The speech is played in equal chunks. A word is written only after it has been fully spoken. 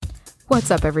What's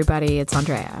up, everybody? It's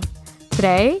Andrea.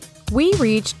 Today, we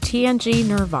reach TNG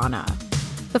Nirvana.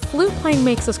 The flute playing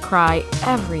makes us cry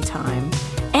every time.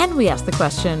 And we ask the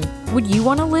question, would you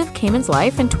want to live Cayman's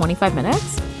life in 25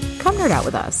 minutes? Come nerd out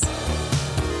with us.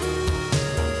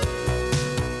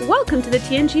 Welcome to the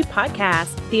TNG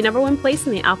podcast, the number one place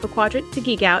in the Alpha Quadrant to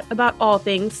geek out about all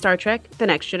things Star Trek: The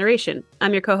Next Generation.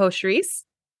 I'm your co-host, Charisse.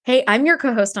 Hey, I'm your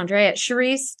co-host, Andrea.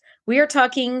 Charisse, we are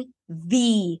talking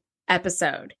the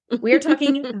episode. We are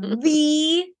talking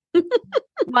the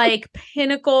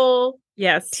pinnacle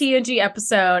TNG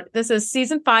episode. This is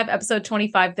season 5, episode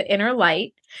 25, The Inner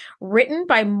Light, written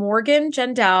by Morgan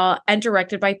Gendell and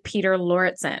directed by Peter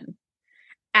Lauritsen.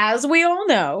 As we all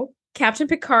know, Captain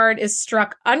Picard is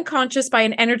struck unconscious by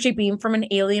an energy beam from an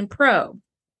alien probe.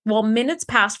 While minutes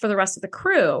pass for the rest of the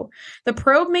crew, the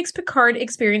probe makes Picard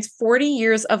experience 40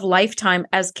 years of lifetime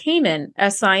as Cayman,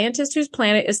 a scientist whose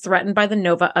planet is threatened by the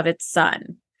nova of its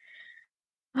sun.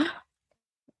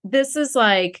 This is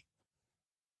like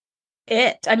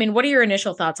it. I mean, what are your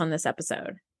initial thoughts on this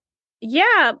episode?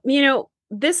 Yeah,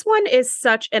 this one is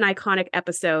such an iconic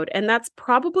episode, and that's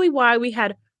probably why we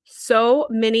had so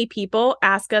many people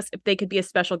ask us if they could be a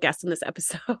special guest in this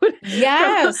episode.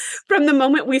 Yes. From the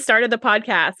moment we started the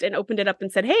podcast and opened it up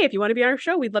and said, hey, if you want to be on our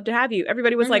show, we'd love to have you.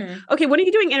 Everybody was like, okay, when are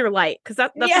you doing Inner Light? Because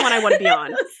that's the one I want to be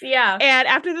on. Yeah. And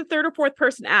after the third or fourth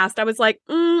person asked, I was like,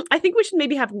 I think we should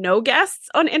maybe have no guests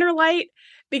on Inner Light,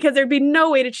 because there'd be no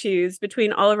way to choose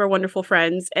between all of our wonderful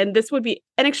friends. And this would be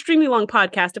an extremely long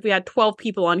podcast if we had 12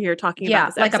 people on here talking about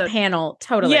this episode. Like a panel.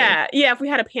 Totally. Yeah, if we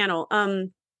had a panel.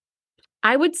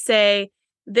 I would say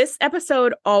this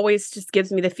episode always just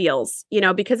gives me the feels,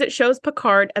 because it shows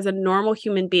Picard as a normal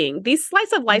human being. These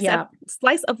slice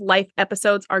of life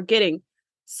episodes are getting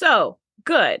so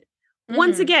good.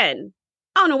 Once again,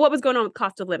 I don't know what was going on with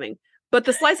cost of living, but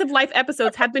the slice of life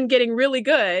episodes have been getting really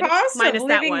good. Cost minus of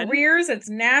that living one. rears its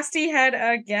nasty head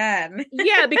again.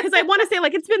 Yeah, because I want to say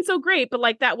it's been so great,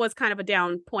 but that was kind of a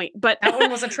down point. But that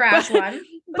one was a trash one.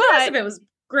 But the rest of it was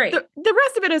great. The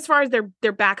rest of it, as far as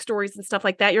their backstories and stuff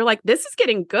like that, you're like, this is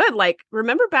getting good.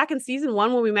 Remember back in season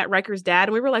 1 when we met Riker's dad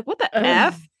and we were like, what the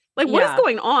F? What is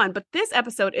going on? But this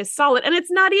episode is solid, and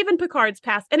it's not even Picard's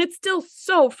past, and it's still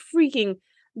so freaking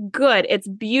good. It's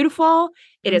beautiful.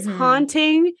 It is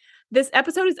haunting. This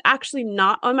episode is actually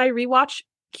not on my rewatch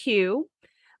queue,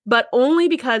 but only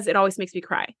because it always makes me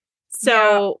cry.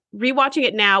 So rewatching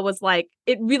it now was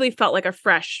it really felt like a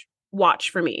fresh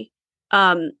watch for me.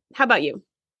 How about you?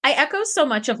 I echo so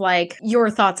much of your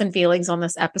thoughts and feelings on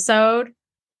this episode.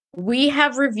 We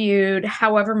have reviewed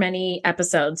however many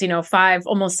episodes, 5,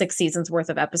 almost 6 seasons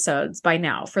worth of episodes by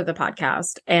now for the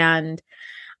podcast. And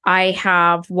I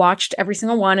have watched every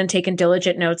single one and taken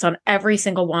diligent notes on every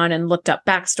single one and looked up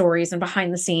backstories and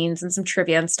behind the scenes and some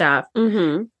trivia and stuff.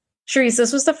 Charisse,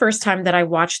 this was the first time that I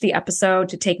watched the episode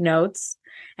to take notes.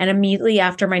 And immediately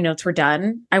after my notes were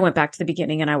done, I went back to the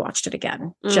beginning and I watched it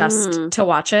again just to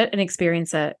watch it and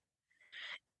experience it.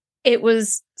 It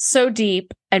was so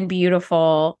deep and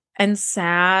beautiful and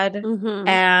sad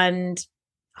and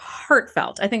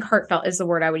heartfelt. I think heartfelt is the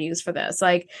word I would use for this.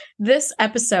 This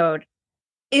episode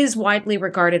is widely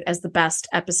regarded as the best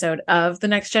episode of The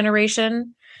Next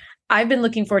Generation. I've been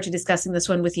looking forward to discussing this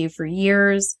one with you for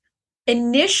years.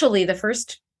 Initially, the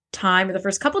first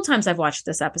couple times I've watched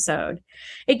this episode,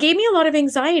 it gave me a lot of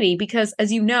anxiety because,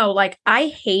 as you know, I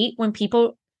hate when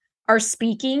people are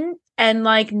speaking and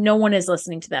no one is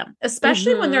listening to them,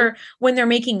 especially when they're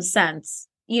making sense.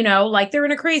 They're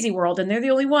in a crazy world and they're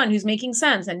the only one who's making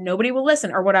sense and nobody will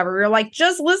listen or whatever. You're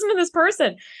just listen to this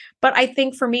person. But I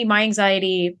think for me, my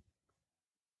anxiety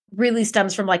really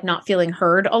stems from not feeling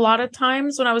heard a lot of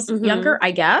times when I was younger,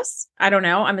 I guess. I don't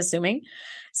know. I'm assuming.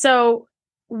 So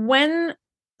when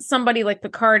somebody like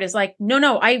Picard is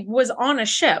no, I was on a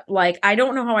ship. I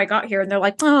don't know how I got here. And they're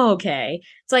oh, okay.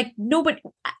 It's no, but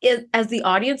as the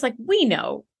audience, we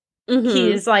know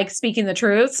he is speaking the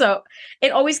truth. So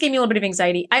it always gave me a little bit of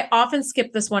anxiety. I often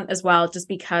skip this one as well, just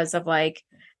because of that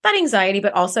anxiety,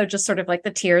 but also just sort of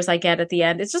the tears I get at the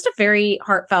end. It's just a very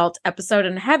heartfelt episode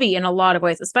and heavy in a lot of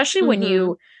ways, especially when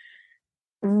you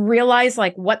realize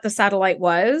what the satellite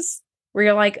was, where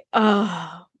you're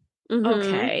oh,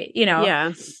 okay,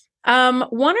 Yeah.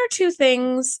 One or two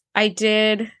things I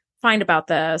did find about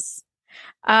this.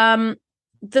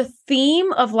 The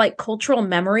theme of cultural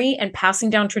memory and passing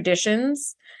down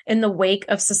traditions in the wake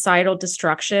of societal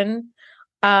destruction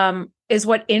is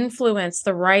what influenced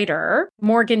the writer,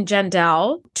 Morgan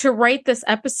Gendell, to write this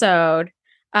episode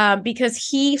because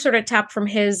he sort of tapped from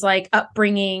his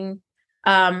upbringing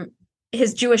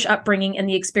his Jewish upbringing and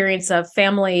the experience of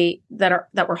family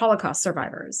that were Holocaust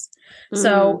survivors. Mm-hmm.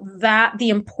 So that the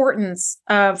importance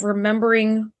of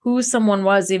remembering who someone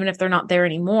was, even if they're not there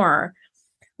anymore,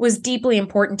 was deeply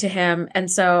important to him.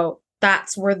 And so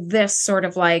that's where this sort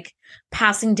of like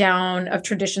passing down of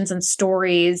traditions and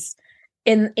stories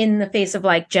in the face of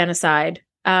like genocide.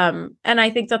 And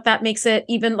I think that makes it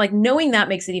even like knowing that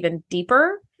makes it even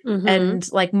deeper and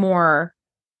like more,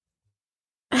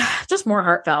 just more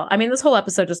heartfelt. I mean, this whole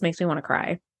episode just makes me want to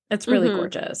cry. It's really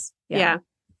gorgeous. Yeah.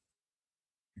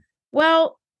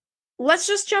 Well, let's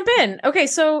just jump in. Okay.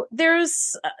 So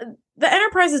there's the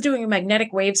Enterprise is doing a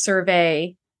magnetic wave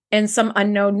survey in some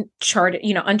uncharted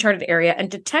area and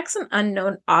detects an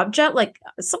unknown object, like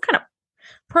some kind of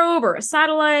probe or a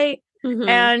satellite.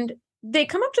 And they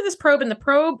come up to this probe, and the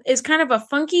probe is kind of a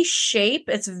funky shape.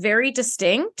 It's very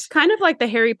distinct. Kind of like the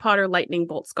Harry Potter lightning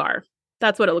bolt scar.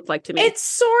 That's what it looked like to me. It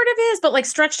sort of is, but like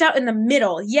stretched out in the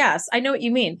middle. Yes, I know what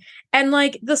you mean. And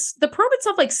like the probe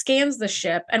itself like scans the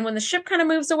ship. And when the ship kind of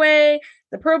moves away,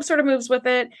 the probe sort of moves with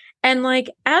it. And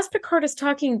like as Picard is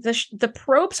talking, the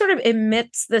probe sort of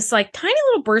emits this like tiny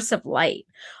little burst of light.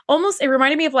 Almost, it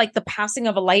reminded me of like the passing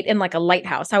of a light in like a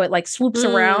lighthouse, how it like swoops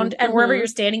around and wherever you're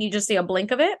standing, you just see a blink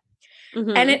of it.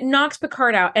 And it knocks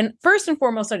Picard out. And first and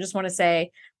foremost, I just want to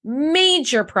say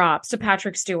major props to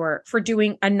Patrick Stewart for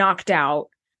doing a knocked out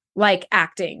like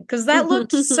acting, because that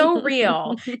looked so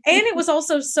real. And it was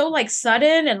also so like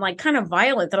sudden and like kind of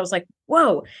violent that I was like,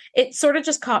 whoa, it sort of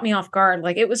just caught me off guard.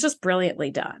 Like it was just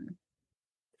brilliantly done.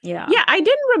 Yeah. Yeah. I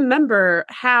did not remember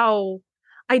how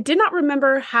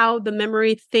the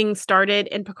memory thing started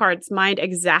in Picard's mind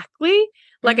exactly.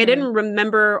 Like I didn't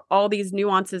remember all these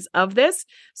nuances of this.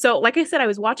 So like I said, I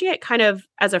was watching it kind of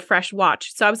as a fresh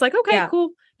watch. So I was like, okay, cool.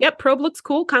 Yep, probe looks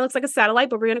cool. Kind of looks like a satellite,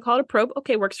 but we're going to call it a probe.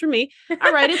 Okay, works for me.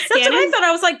 All right, it's scanning. That's what I thought.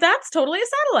 I was like, that's totally a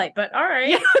satellite, but all right.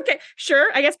 Yeah, okay, sure.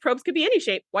 I guess probes could be any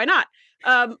shape. Why not?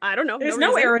 I don't know. There's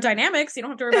no aerodynamics. You don't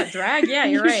have to worry about drag. Yeah,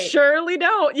 you're right. You surely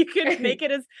don't. You could make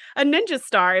it as a ninja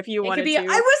star if you wanted to. I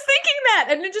was thinking that.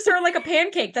 A ninja star like a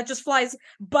pancake that just flies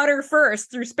butter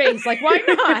first through space. Like, why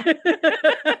not?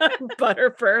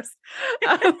 Butter first.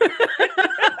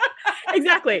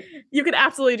 Exactly. You could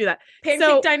absolutely do that.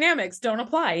 Pancake dynamics don't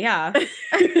apply. Yeah.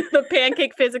 The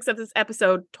pancake physics of this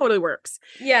episode totally works.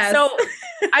 Yeah. So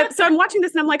I'm watching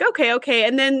this and I'm like, okay.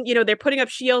 And then, they're putting up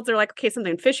shields. They're like, okay,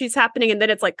 something fishy's happening. And then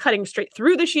it's like cutting straight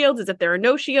through the shields as if there are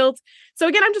no shields. So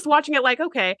again, I'm just watching it like,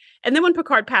 okay. And then when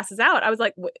Picard passes out, I was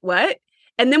like, what?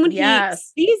 And then when he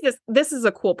sees this is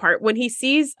a cool part. When he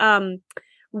sees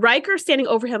Riker standing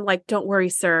over him, like, don't worry,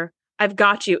 sir, I've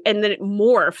got you. And then it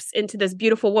morphs into this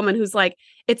beautiful woman who's like,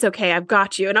 it's okay, I've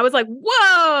got you. And I was like,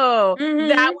 whoa,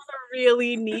 that was a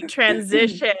really neat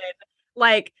transition.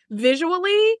 Like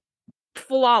visually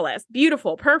flawless,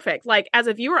 beautiful, perfect. Like as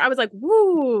a viewer, I was like,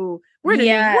 woo, we're in a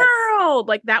new world.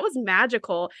 Like that was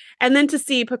magical. And then to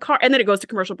see Picard, and then it goes to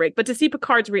commercial break, but to see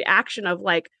Picard's reaction of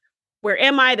like, where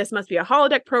am I? This must be a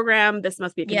holodeck program. This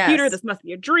must be a computer. This must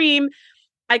be a dream.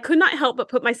 I could not help but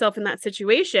put myself in that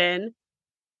situation,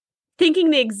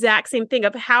 thinking the exact same thing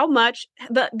of how much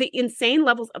the insane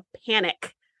levels of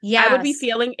panic I would be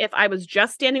feeling if I was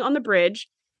just standing on the bridge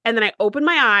and then I open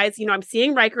my eyes, I'm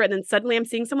seeing Riker and then suddenly I'm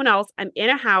seeing someone else. I'm in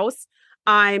a house.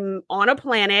 I'm on a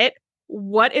planet.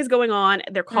 What is going on?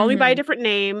 They're calling by a different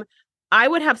name. I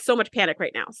would have so much panic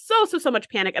right now. So much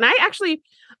panic. And I actually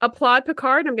applaud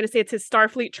Picard. I'm going to say it's his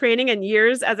Starfleet training and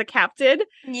years as a captain.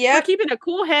 Yeah. For keeping a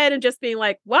cool head and just being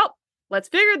like, well, let's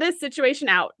figure this situation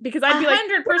out. Because I'd be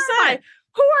 100%.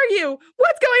 Who are you?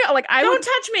 What's going on? Like, don't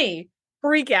touch me.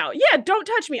 Freak out. Yeah, don't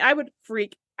touch me. I would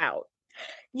freak out.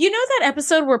 You know that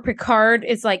episode where Picard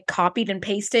is like copied and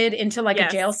pasted into like a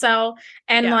jail cell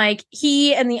and like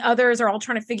he and the others are all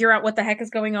trying to figure out what the heck is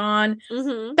going on.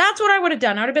 That's what I would have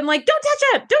done. I would have been like, don't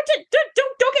touch it. Don't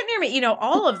get near me.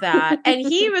 All of that. And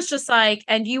he was just like,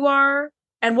 and you are,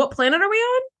 and what planet are we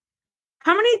on?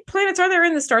 How many planets are there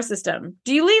in the star system?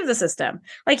 Do you leave the system?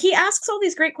 Like he asks all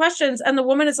these great questions and the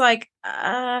woman is like,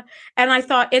 and I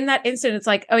thought in that instant, it's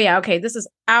like, oh yeah, okay, this is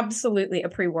absolutely a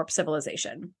pre-warp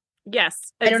civilization.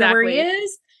 Yes, exactly. I don't know where he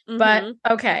is, but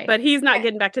okay. But he's not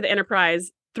getting back to the Enterprise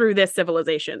through this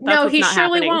civilization. No, he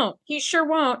surely won't. He sure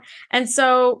won't. And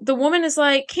so the woman is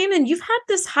like, Kamen, you've had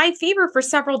this high fever for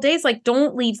several days. Like,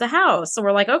 don't leave the house. So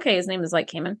we're like, okay, his name is like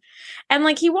Kamen. And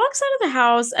like, he walks out of the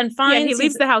house and finds... Yeah, he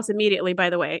leaves the house immediately, by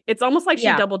the way. It's almost like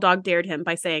she double dog dared him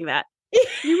by saying that.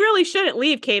 You really shouldn't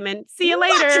leave, Kamen. See you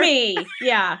later. Watch me.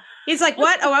 Yeah. He's like,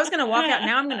 what? Oh, I was going to walk out.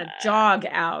 Now I'm going to jog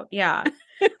out. Yeah.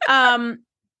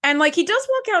 And like he does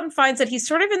walk out and finds that he's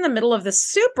sort of in the middle of this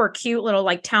super cute little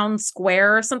like town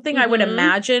square or something. I would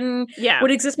imagine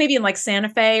would exist maybe in like Santa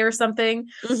Fe or something.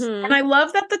 And I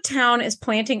love that the town is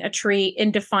planting a tree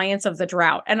in defiance of the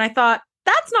drought. And I thought,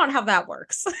 that's not how that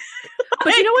works.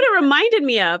 But you know what it reminded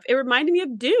me of? It reminded me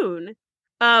of Dune.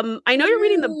 I know you're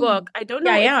reading the book. I don't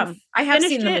know. Yeah, I have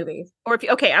seen the movie. Or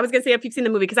I was going to say if you've seen the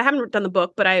movie, because I haven't done the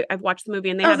book, but I've watched the movie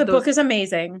and the book is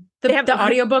amazing. The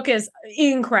audiobook is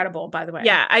incredible, by the way.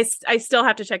 Yeah, I still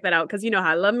have to check that out because you know how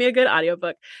I love me a good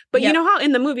audiobook. But you know how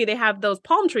in the movie they have those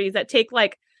palm trees that take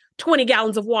like 20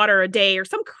 gallons of water a day or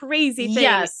some crazy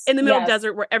thing in the middle of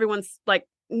desert where everyone's like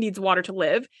needs water to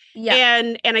live.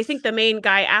 And I think the main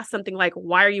guy asked something like,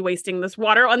 why are you wasting this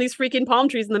water on these freaking palm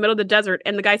trees in the middle of the desert?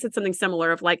 And the guy said something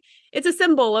similar of like, it's a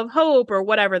symbol of hope or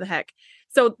whatever the heck.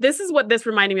 So this is what this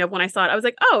reminded me of when I saw it. I was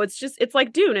like, oh, it's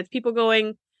like Dune. It's people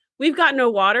going, we've got no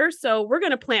water, so we're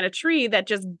going to plant a tree that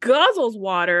just guzzles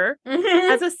water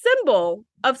as a symbol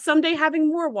of someday having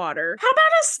more water. How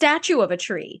about a statue of a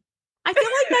tree? I feel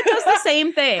like that does the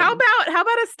same thing. How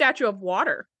about a statue of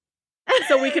water?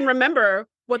 So we can remember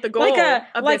what the goal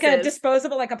like a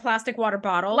disposable, like a plastic water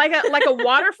bottle, like a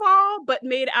waterfall, but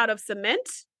made out of cement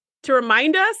to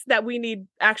remind us that we need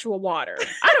actual water.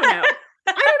 I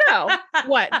don't know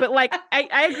what, but like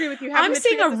I agree with you. I'm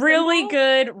seeing a really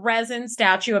good resin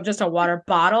statue of just a water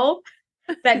bottle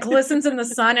that glistens in the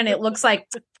sun, and it looks like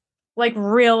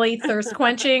really thirst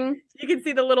quenching. You can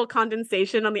see the little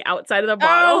condensation on the outside of the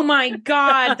bottle. Oh my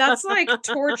God. That's like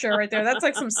torture right there. That's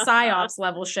like some PsyOps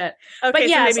level shit. Okay, but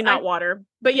yeah, so maybe not water.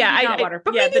 But yeah, not water.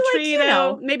 But maybe the tree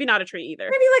though, maybe not a tree either.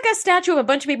 Maybe like a statue of a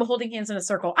bunch of people holding hands in a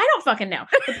circle. I don't fucking know.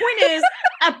 The point is,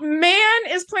 a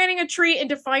man is planting a tree in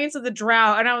defiance of the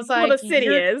drought. And I was like, well, the city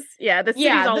is. Yeah, the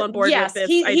city's all on board with this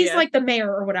idea. He's like the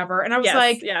mayor or whatever. And I was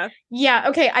like, yeah,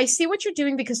 okay, I see what you're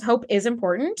doing because hope is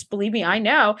important. Believe me, I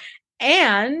know.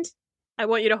 And I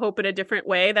want you to hope in a different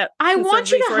way that I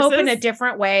want you to hope in a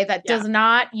different way that does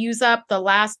not use up the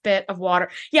last bit of water.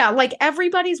 Yeah, like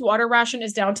everybody's water ration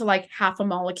is down to like half a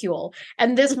molecule.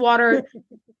 And this water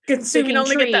consuming you can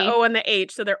only get the O and the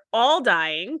H, so they're all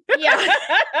dying. Yeah.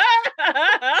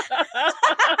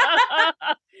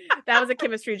 That was a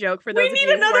chemistry joke for those of you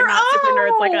who are not super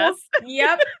nerds like us.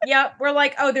 Yep. We're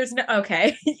like, oh, there's no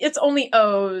okay. It's only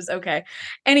O's. Okay.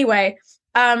 Anyway.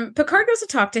 Picard goes to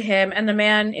talk to him, and the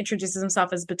man introduces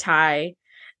himself as Bataille.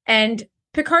 And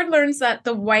Picard learns that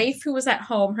the wife who was at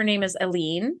home, her name is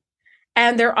Eileen,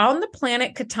 and they're on the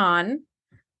planet Catan.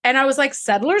 And I was like,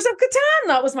 settlers of Catan?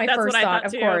 That was my first thought,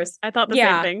 of course. I thought the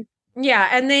same thing. Yeah,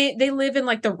 and they live in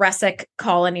like the Resik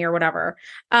colony or whatever.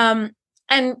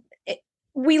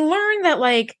 We learn that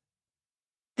like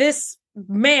this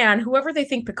man, whoever they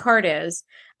think Picard is,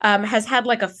 has had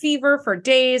like a fever for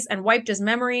days and wiped his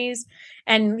memories.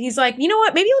 And he's like, you know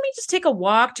what? Maybe let me just take a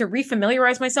walk to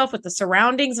refamiliarize myself with the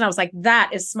surroundings. And I was like,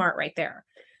 that is smart right there.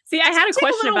 See, I had a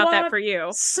question about that for you.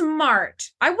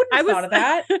 Smart. I wouldn't have thought of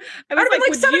that. I would have been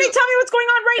like, somebody tell me what's going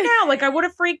on right now. Like I would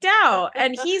have freaked out.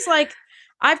 And he's like,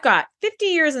 I've got 50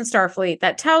 years in Starfleet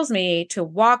that tells me to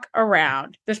walk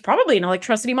around. There's probably an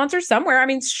electricity monster somewhere. I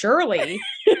mean, surely.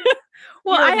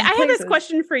 Well, I had this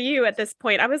question for you at this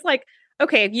point. I was like,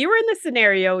 okay, if you were in this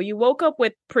scenario, you woke up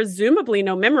with presumably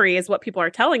no memory is what people are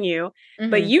telling you,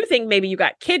 but you think maybe you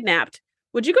got kidnapped.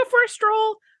 Would you go for a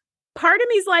stroll? Part of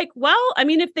me's like, well, I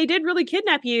mean, if they did really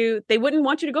kidnap you, they wouldn't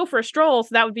want you to go for a stroll. So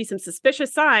that would be some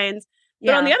suspicious signs.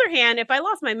 But on the other hand, if I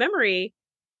lost my memory,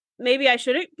 maybe I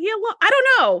shouldn't be alone. I don't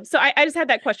know. So I just had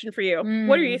that question for you.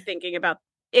 What are you thinking about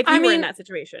if you were in that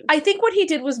situation? I think what he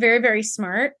did was very, very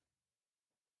smart.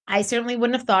 I certainly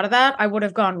wouldn't have thought of that. I would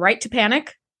have gone right to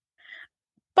panic.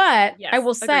 But yes, I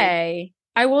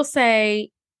will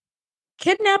say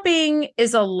kidnapping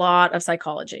is a lot of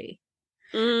psychology.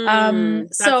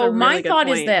 So my thought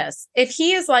is this: if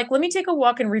he is like, let me take a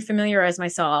walk and refamiliarize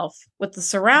myself with the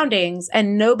surroundings,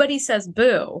 and nobody says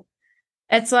boo,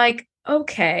 it's like,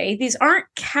 okay, these aren't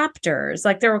captors.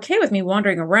 Like they're okay with me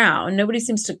wandering around. Nobody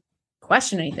seems to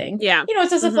question anything. Yeah. You know,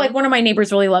 it's as if like one of my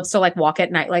neighbors really loves to like walk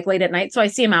at night, like late at night. So I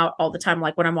see him out all the time,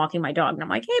 like when I'm walking my dog, and I'm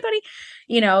like, hey buddy,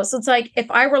 you know, so it's like, if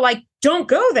I were like, don't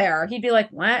go there, he'd be like,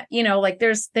 what? You know, like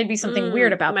there'd be something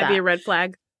weird about that. Might be a red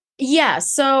flag. Yeah.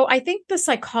 So I think the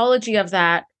psychology of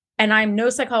that, and I'm no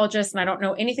psychologist and I don't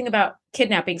know anything about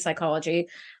kidnapping psychology,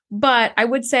 but I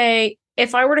would say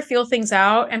if I were to feel things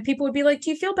out and people would be like,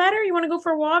 do you feel better? You want to go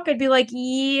for a walk? I'd be like,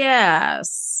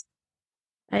 yes,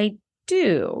 I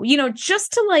do. You know,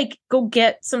 just to like go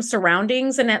get some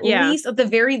surroundings and at least, at the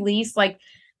very least, like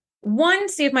one,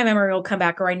 see if my memory will come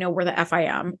back or I know where the F I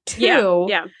am. Two,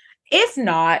 if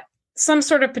not, some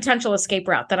sort of potential escape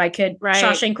route that I could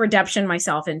Shawshank Redemption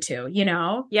myself into, you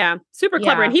know? Yeah, super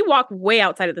clever. And he walked way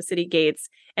outside of the city gates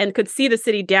and could see the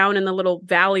city down in the little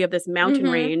valley of this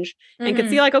mountain range and could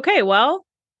see like, okay, well,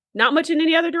 not much in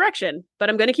any other direction, but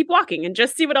I'm going to keep walking and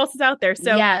just see what else is out there.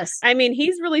 So, I mean,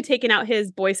 he's really taken out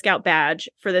his Boy Scout badge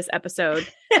for this episode.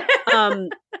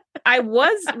 I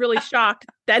was really shocked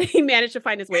that he managed to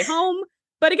find his way home.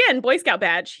 But again, Boy Scout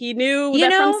badge. He knew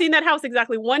that from seeing that house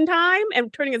exactly one time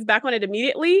and turning his back on it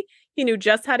immediately, he knew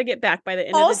just how to get back by the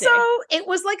end of the day. Also, it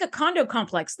was like a condo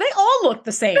complex. They all looked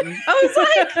the same. I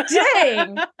was like,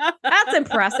 dang, that's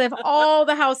impressive. All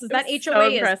the houses, that HOA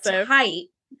is tight.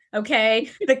 Okay.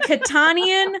 The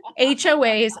Catanian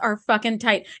HOAs are fucking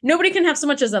tight. Nobody can have so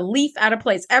much as a leaf out of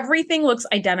place. Everything looks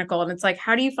identical. And it's like,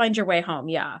 how do you find your way home?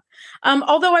 Yeah.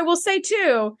 Although I will say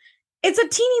too, it's a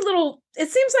teeny little, it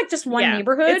seems like just one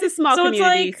neighborhood. It's a small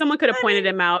community. Like, someone could have pointed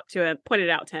it out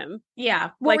to him.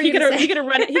 Yeah. Like he could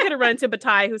have run into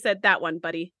Bataille, who said, that one,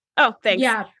 buddy. Oh, thanks.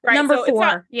 Yeah. Right. Number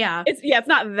 4. It's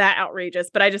not that outrageous,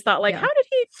 but I just thought like, how did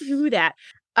he do that?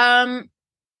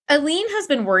 Aline has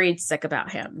been worried sick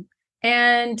about him.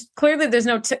 And clearly there's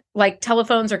no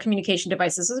telephones or communication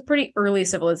devices. This is a pretty early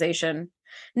civilization.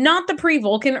 Not the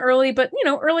pre-Vulcan early, but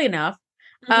early enough.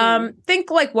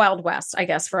 Think like Wild West, I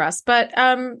guess, for us. But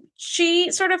she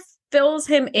sort of fills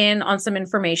him in on some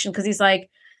information because he's like,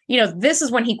 this is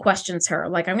when he questions her.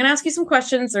 Like, I'm going to ask you some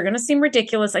questions. They're going to seem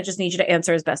ridiculous. I just need you to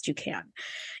answer as best you can.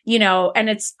 And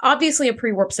it's obviously a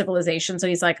pre-warp civilization. So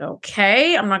he's like,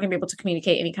 okay, I'm not going to be able to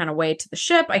communicate any kind of way to the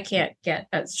ship. I can't get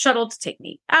a shuttle to take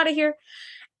me out of here.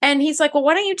 And he's like, well,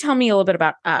 why don't you tell me a little bit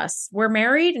about us? We're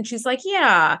married. And she's like,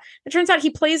 yeah. It turns out he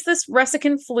plays this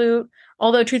Ressican flute.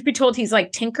 Although truth be told, he's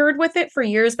like tinkered with it for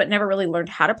years, but never really learned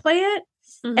how to play it.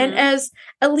 And as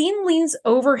Aline leans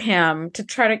over him to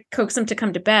try to coax him to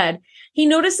come to bed, he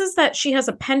notices that she has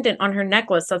a pendant on her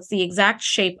necklace that's the exact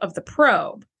shape of the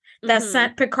probe that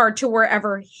sent Picard to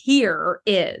wherever here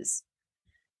is.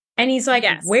 And he's like,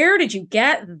 where did you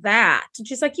get that? And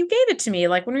she's like, you gave it to me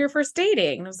like when we were first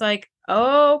dating. And I was like,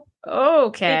 oh,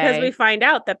 okay. Because we find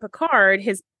out that Picard,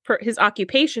 his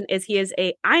occupation is he is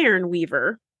a iron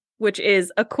weaver, which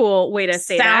is a cool way to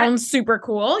say that. Sounds super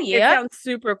cool. Yeah. It sounds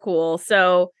super cool.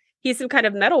 So he's some kind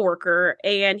of metal worker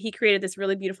and he created this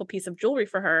really beautiful piece of jewelry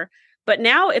for her. But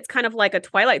now it's kind of like a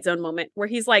Twilight Zone moment where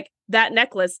he's like, that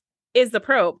necklace is the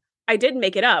probe. I didn't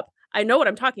make it up. I know what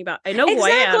I'm talking about. I know who I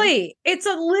am. Exactly. It's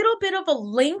a little bit of a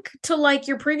link to like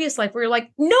your previous life where you're like,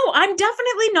 no, I'm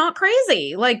definitely not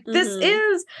crazy. Like this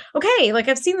is okay. Like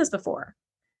I've seen this before.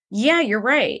 Yeah, you're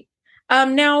right.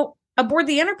 Now aboard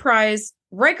the Enterprise,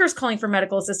 Riker's calling for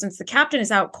medical assistance. The captain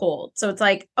is out cold. So it's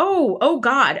like, oh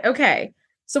God. Okay.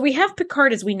 So we have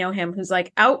Picard as we know him, who's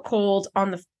like out cold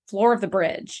on the floor of the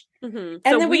bridge. And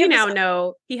so then we now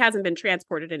know he hasn't been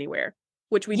transported anywhere,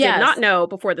 which we did not know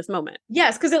before this moment.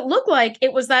 Yes, because it looked like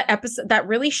it was that episode, that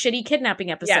really shitty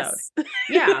kidnapping episode. Yes.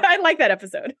 Yeah. I like that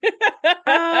episode.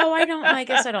 Oh, I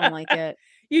guess I don't like it.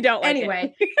 You don't like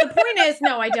anyway, it. The point is,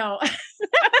 no, I don't.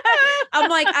 I'm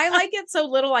like, I like it so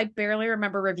little, I barely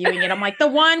remember reviewing it. I'm like, the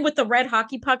one with the red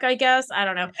hockey puck, I guess. I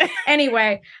don't know.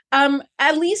 Anyway,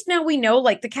 at least now we know,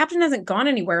 like, the captain hasn't gone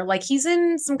anywhere. Like, he's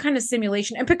in some kind of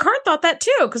simulation. And Picard thought that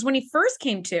too, because when he first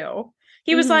came to,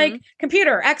 he was like,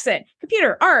 computer, exit,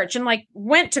 computer, arch, and like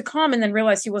went to comm and then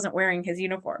realized he wasn't wearing his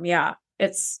uniform. Yeah,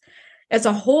 it's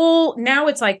a whole, now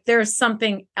it's like there's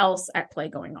something else at play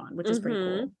going on, which is pretty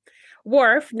cool.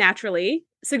 Worf naturally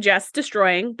suggests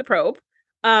destroying the probe.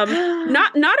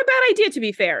 Not a bad idea, to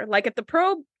be fair. Like if the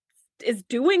probe is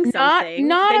doing something,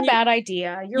 not a bad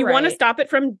idea. You want to stop it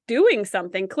from doing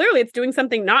something. Clearly, it's doing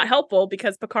something not helpful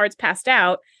because Picard's passed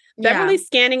out. Beverly's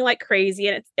scanning like crazy,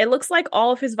 and it looks like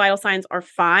all of his vital signs are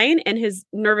fine, and his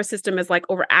nervous system is like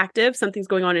overactive. Something's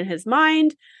going on in his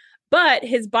mind, but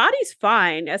his body's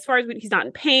fine as far as he's not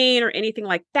in pain or anything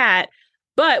like that.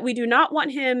 But we do not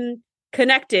want him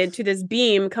connected to this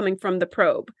beam coming from the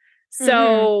probe.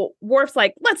 So Worf's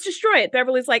like, let's destroy it.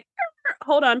 Beverly's like,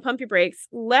 hold on, pump your brakes.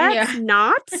 Let's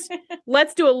not.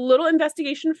 Let's do a little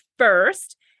investigation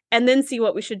first and then see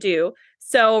what we should do.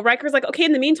 So Riker's like, okay,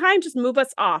 in the meantime, just move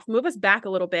us back a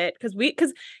little bit.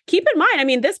 Because keep in mind, I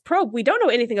mean, this probe, we don't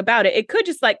know anything about it. It could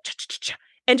just like,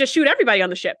 and just shoot everybody on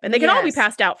the ship. And they could all be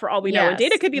passed out for all we know. And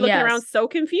Data could be looking around so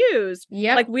confused.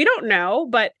 Like, we don't know,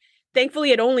 but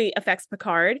thankfully it only affects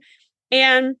Picard.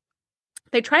 And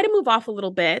they try to move off a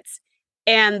little bit,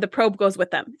 and the probe goes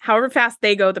with them. However fast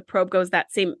they go, the probe goes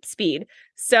that same speed.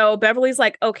 So Beverly's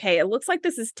like, okay, it looks like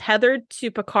this is tethered to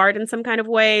Picard in some kind of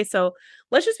way. So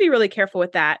let's just be really careful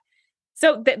with that.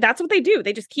 So that's what they do.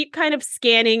 They just keep kind of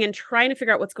scanning and trying to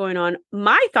figure out what's going on.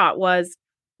 My thought was,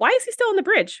 why is he still on the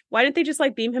bridge? Why didn't they just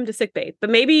like beam him to sickbay?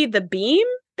 But maybe the beam,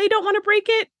 they don't want to break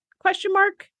it, ?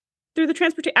 Through the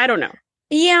transportation. I don't know.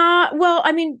 Yeah. Well,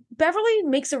 I mean, Beverly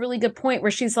makes a really good point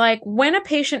where she's like, when a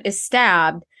patient is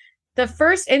stabbed, the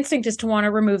first instinct is to want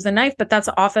to remove the knife, but that's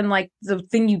often like the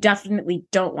thing you definitely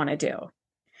don't want to do.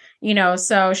 You know,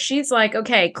 so she's like,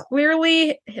 okay,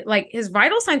 clearly like his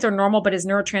vital signs are normal, but his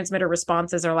neurotransmitter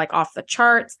responses are like off the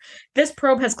charts. This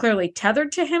probe has clearly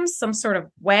tethered to him some sort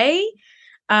of way.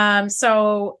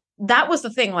 So that was the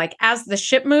thing, like as the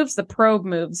ship moves, the probe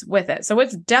moves with it. So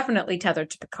it's definitely tethered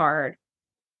to Picard.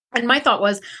 And my thought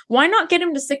was, why not get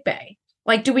him to sickbay?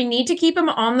 Like, do we need to keep him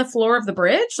on the floor of the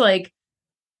bridge? Like,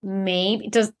 maybe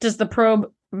does the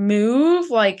probe move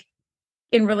like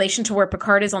in relation to where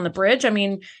Picard is on the bridge? I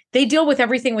mean, they deal with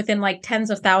everything within like tens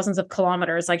of thousands of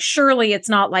kilometers. Like, surely it's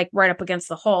not like right up against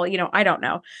the hull. You know, I don't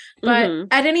know. But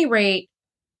at any rate,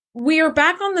 we are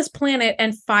back on this planet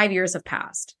and 5 years have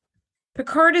passed.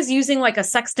 Picard is using like a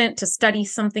sextant to study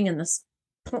something in this,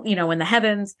 you know, in the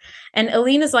heavens. And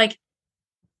Eline is like,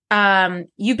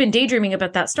 you've been daydreaming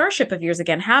about that starship of yours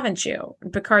again, haven't you?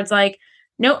 And Picard's like,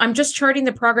 no, I'm just charting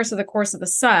the progress of the course of the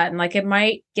sun. Like it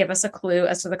might give us a clue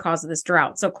as to the cause of this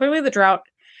drought. So clearly the drought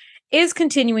is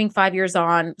continuing 5 years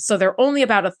on. So they're only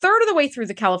about a third of the way through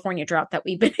the California drought that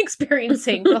we've been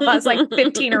experiencing for the last like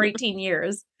 15 or 18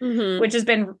 years, which has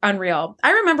been unreal.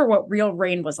 I remember what real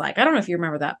rain was like. I don't know if you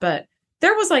remember that, but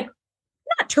there was like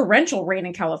not torrential rain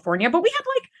in California, but we had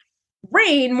like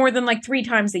rain more than like 3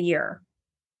 times a year.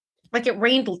 Like it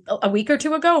rained a week or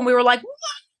two ago and we were like,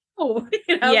 whoa.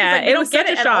 You know? Yeah, like, it was such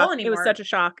a shock. It was such a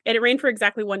shock. And it rained for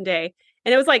exactly one day.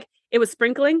 And it was like, it was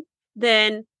sprinkling,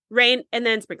 then rain, and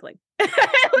then sprinkling. It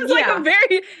was like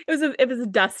it was a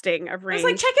dusting of rain. I was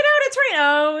like, check it out, it's rain.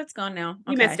 Oh, it's gone now. Okay.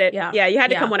 You missed it. Yeah, you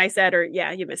had to come when I said, or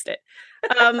you missed it.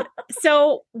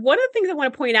 So one of the things I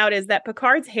want to point out is that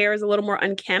Picard's hair is a little more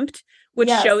unkempt, which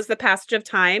shows the passage of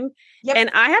time. Yep. And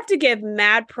I have to give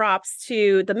mad props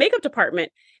to the makeup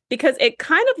department because it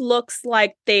kind of looks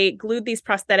like they glued these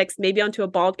prosthetics maybe onto a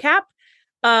bald cap.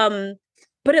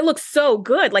 But it looks so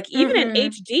good. Like even in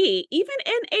HD,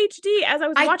 as I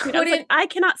was watching, I was like, I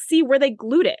cannot see where they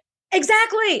glued it.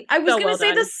 Exactly. I was going to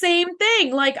say the same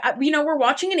thing. Like, you know, we're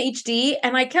watching in HD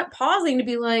and I kept pausing to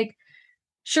be like,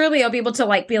 surely I'll be able to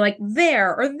like, be like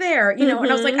there or there, you know?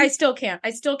 And I was like, I still can't.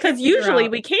 Because usually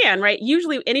we can, right?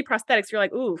 Usually any prosthetics, you're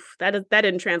like, oof, that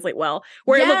didn't translate well.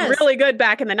 Where it looked really good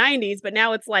back in the 90s, but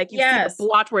now it's like, you see the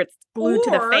blotch where it's glued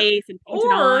to the face and painted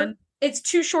on. It's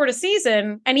too short a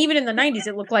season. And even in the 90s,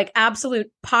 it looked like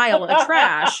absolute pile of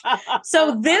trash.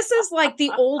 So this is like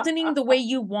the oldening the way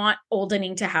you want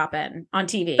oldening to happen on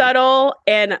TV. Subtle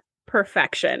and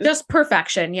perfection. Just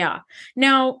perfection, yeah.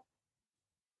 Now,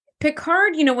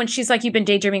 Picard, you know, when she's like, you've been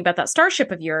daydreaming about that starship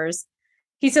of yours,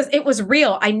 he says, it was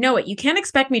real. I know it. You can't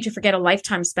expect me to forget a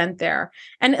lifetime spent there.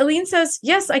 And Eline says,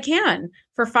 yes, I can.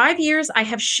 For 5 years, I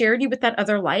have shared you with that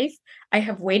other life. I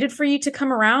have waited for you to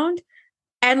come around.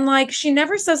 And like, she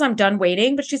never says I'm done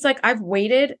waiting, but she's like, I've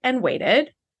waited and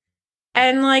waited.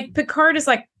 And like, Picard is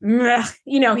like,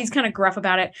 you know, he's kind of gruff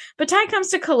about it. But Ty comes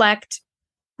to collect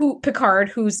Picard,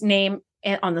 whose name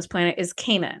on this planet is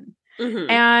Cayman.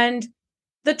 And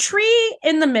the tree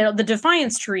in the middle, the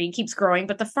Defiance tree keeps growing,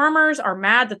 but the farmers are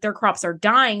mad that their crops are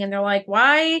dying. And they're like,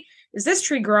 why is this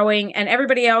tree growing? And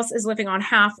everybody else is living on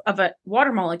half of a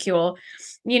water molecule,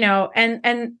 you know,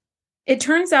 and it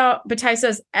turns out, Bataille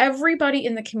says, everybody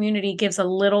in the community gives a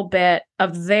little bit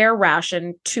of their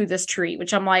ration to this tree,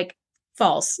 which I'm like,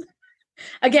 false.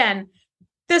 Again,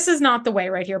 this is not the way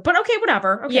right here. But okay,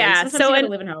 whatever. Okay, yeah, so you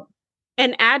live in hope.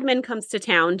 An admin comes to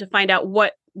town to find out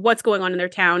what's going on in their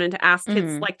town and to ask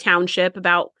his like township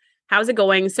about how's it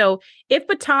going. So if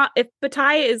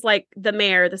Bataille is like the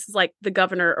mayor, this is like the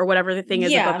governor or whatever the thing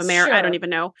is above a mayor. Sure. I don't even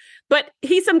know. But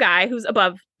he's some guy who's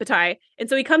above Bataille. And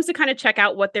so he comes to kind of check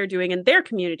out what they're doing in their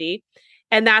community.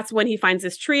 And that's when he finds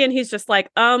this tree and he's just like,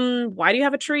 why do you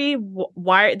have a tree?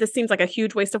 Why? This seems like a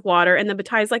huge waste of water. And then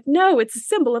Bataille's like, no, it's a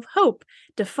symbol of hope,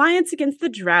 defiance against the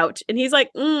drought. And he's like,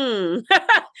 And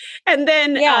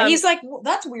then he's like, well,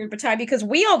 that's weird, Bataille, because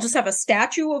we all just have a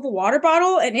statue of a water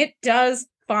bottle and it does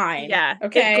fine. Yeah.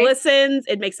 Okay. It glistens.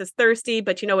 It makes us thirsty.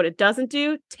 But you know what it doesn't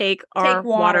do? Take our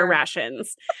water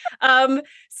rations.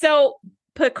 So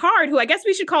Picard, who I guess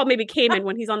we should call maybe Cayman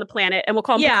when he's on the planet, and we'll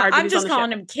call him Picard. I'm just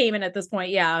calling him Cayman at this point.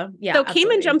 Yeah. So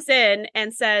Cayman jumps in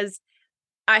and says,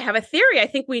 I have a theory. I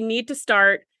think we need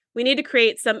to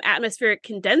create some atmospheric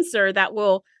condenser that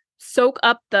will soak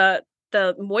up the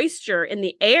moisture in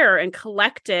the air and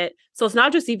collect it. So it's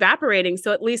not just evaporating.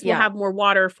 So at least we'll have more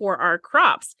water for our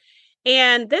crops.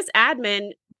 And this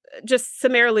admin just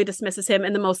summarily dismisses him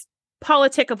in the most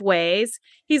politic of ways.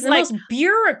 He's the like most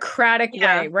bureaucratic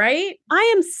way, right?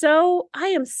 I am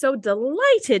so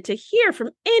delighted to hear from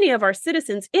any of our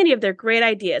citizens, any of their great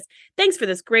ideas. Thanks for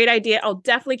this great idea. I'll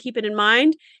definitely keep it in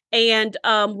mind. And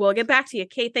we'll get back to you.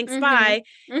 Okay, thanks, bye.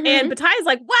 And Batai's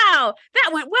like, wow,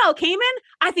 that went well, Kamen.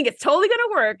 I think it's totally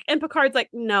gonna work. And Picard's like,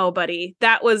 no, buddy.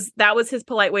 That was his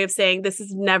polite way of saying this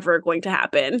is never going to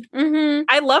happen.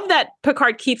 I love that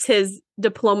Picard keeps his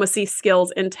diplomacy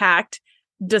skills intact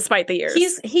despite the years.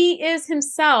 He is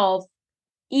himself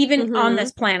even on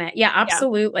this planet. Yeah,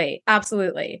 absolutely. Yeah.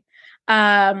 Absolutely.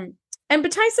 And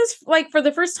Batai says, like, for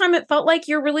the first time, it felt like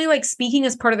you're really like speaking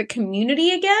as part of the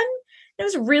community again. It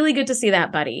was really good to see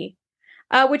that, buddy.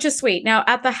 Which is sweet. Now,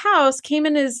 at the house,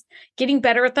 Kamen is getting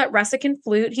better at that Resican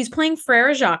flute. He's playing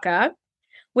Frere Jacques,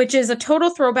 which is a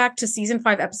total throwback to season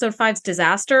 5, episode 5's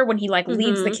Disaster, when he like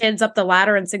leads the kids up the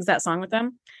ladder and sings that song with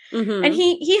them. And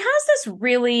he has this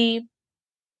really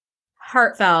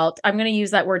heartfelt, I'm going to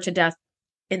use that word to death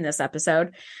in this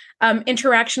episode,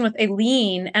 interaction with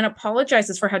Aileen, and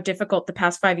apologizes for how difficult the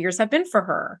past 5 years have been for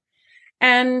her.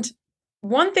 And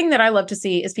one thing that I love to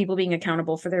see is people being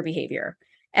accountable for their behavior.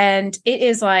 And it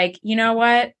is like, you know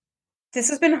what? This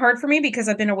has been hard for me because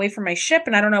I've been away from my ship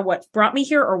and I don't know what brought me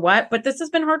here or what, but this has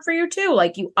been hard for you too.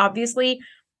 Like, you obviously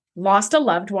lost a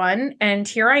loved one and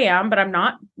here I am, but I'm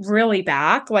not really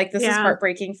back. Like, this is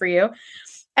heartbreaking for you.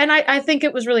 And I think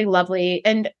it was really lovely.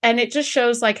 And it just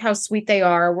shows like how sweet they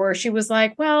are, where she was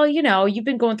like, well, you know, you've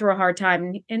been going through a hard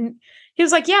time. And he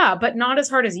was like, yeah, but not as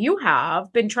hard as you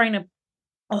have been trying to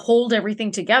hold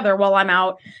everything together while I'm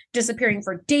out disappearing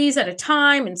for days at a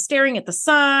time and staring at the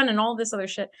sun and all this other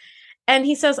shit. And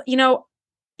he says, you know,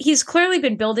 he's clearly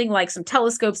been building like some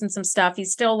telescopes and some stuff.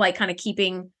 He's still like kind of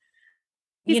keeping,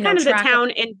 he's kind of the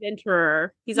town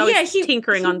inventor. He's always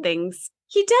tinkering on things.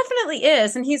 He definitely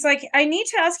is. And he's like, I need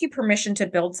to ask you permission to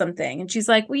build something. And she's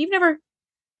like, well, you've never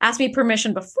asked me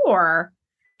permission before.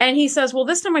 And he says, well,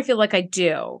 this time I feel like I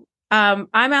do. I'm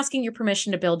asking your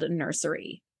permission to build a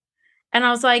nursery. And I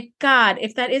was like, God,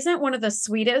 if that isn't one of the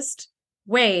sweetest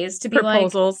ways to be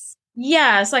proposals. Like,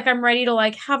 yes, like I'm ready to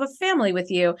like have a family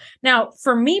with you. Now,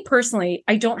 for me personally,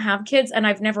 I don't have kids and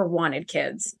I've never wanted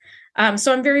kids.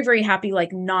 So I'm very, very happy.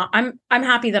 Like I'm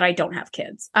happy that I don't have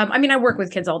kids. I mean, I work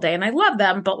with kids all day and I love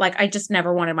them, but like, I just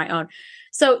never wanted my own.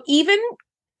 So even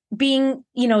being,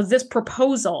 you know, this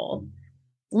proposal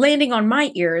landing on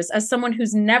my ears as someone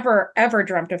who's never, ever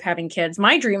dreamt of having kids,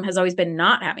 my dream has always been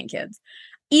not having kids.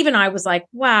 Even I was like,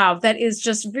 wow, that is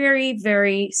just very,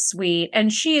 very sweet.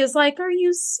 And she is like, are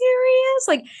you serious?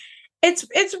 Like,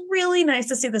 it's really nice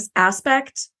to see this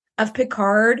aspect of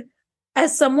Picard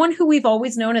as someone who we've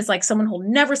always known as like someone who'll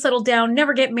never settle down,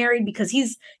 never get married because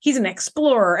he's an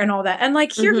explorer and all that. And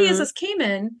like, here he is as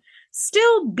Kamen,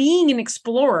 still being an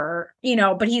explorer, you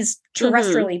know, but he's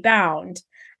terrestrially bound.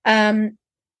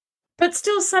 But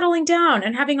still settling down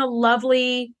and having a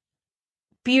lovely,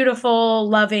 beautiful,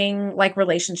 loving, like,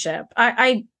 relationship.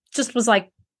 I just was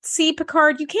like, see,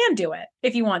 Picard, you can do it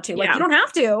if you want to. Like, you don't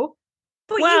have to,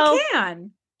 but you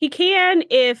can. He can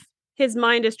if his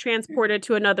mind is transported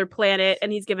to another planet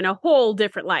and he's given a whole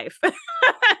different life.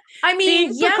 I mean,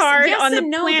 being Picard on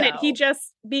the planet, he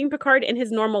just being Picard in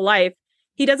his normal life,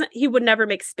 he would never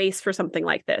make space for something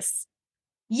like this.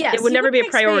 Yes, it would never be a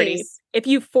priority. Space. If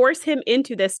you force him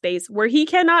into this space where he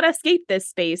cannot escape this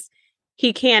space,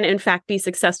 he can, in fact, be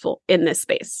successful in this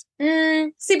space.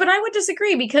 See, but I would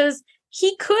disagree because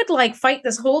he could like fight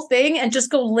this whole thing and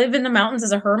just go live in the mountains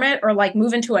as a hermit or like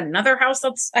move into another house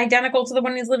that's identical to the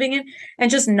one he's living in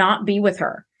and just not be with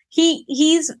her.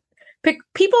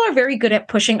 People are very good at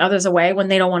pushing others away when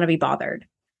they don't want to be bothered.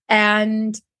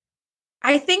 And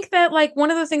I think that like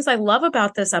one of the things I love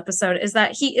about this episode is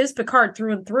that he is Picard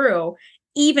through and through,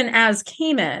 even as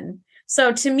Kamen.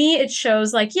 So to me, it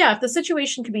shows like, yeah, if the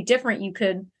situation could be different, you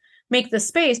could make the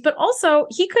space, but also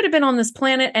he could have been on this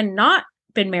planet and not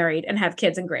been married and have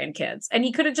kids and grandkids. And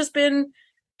he could have just been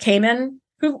Kamen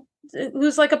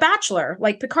who's like a bachelor,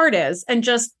 like Picard is, and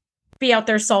just be out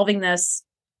there solving this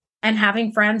and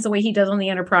having friends the way he does on the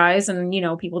Enterprise and, you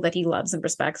know, people that he loves and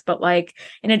respects, but like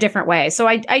in a different way. So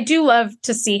I do love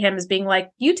to see him as being like,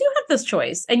 you do have this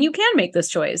choice and you can make this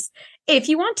choice if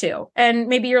you want to. And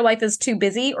maybe your life is too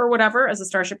busy or whatever as a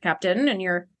starship captain. And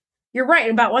you're right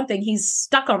about one thing. He's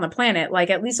stuck on the planet. Like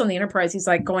at least on the Enterprise, he's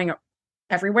like going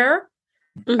everywhere.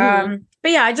 But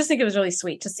yeah, I just think it was really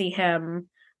sweet to see him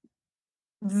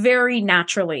very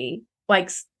naturally, like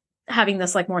having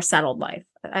this like more settled life.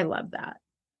 I love that.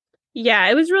 Yeah,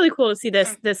 it was really cool to see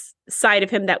this side of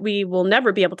him that we will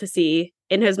never be able to see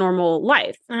in his normal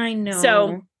life. I know.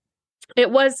 So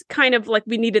it was kind of like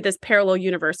we needed this parallel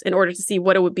universe in order to see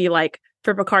what it would be like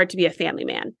for Picard to be a family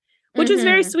man, which is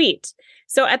very sweet.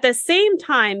 So at the same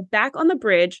time, back on the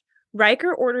bridge,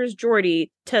 Riker orders Geordi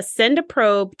to send a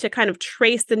probe to kind of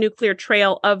trace the nuclear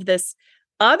trail of this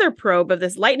other probe, of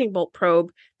this lightning bolt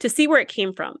probe, to see where it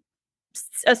came from.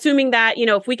 Assuming that,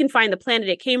 if we can find the planet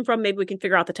it came from, maybe we can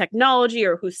figure out the technology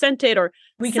or who sent it, or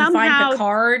we can find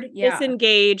Picard.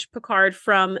 Disengage Picard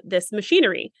from this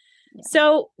machinery. Yeah.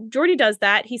 So Geordi does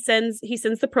that. He sends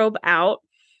the probe out.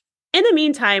 In the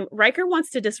meantime, Riker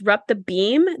wants to disrupt the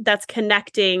beam that's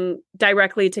connecting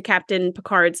directly to Captain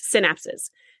Picard's synapses.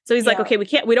 So he's like, okay,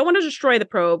 we don't want to destroy the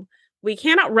probe. We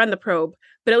cannot run the probe,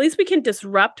 but at least we can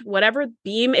disrupt whatever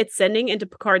beam it's sending into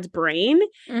Picard's brain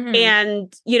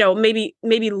and,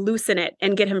 maybe loosen it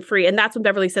and get him free. And that's when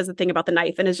Beverly says the thing about the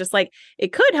knife. And it's just like,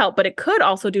 it could help, but it could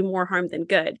also do more harm than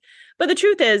good. But the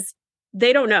truth is,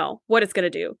 they don't know what it's going to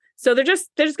do. So they're just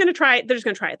going to try it. They're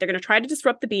going to try to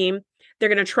disrupt the beam. They're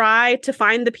going to try to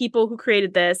find the people who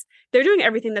created this. They're doing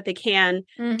everything that they can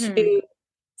to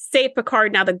save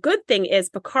Picard. Now, the good thing is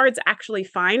Picard's actually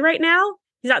fine right now.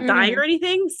 He's not dying or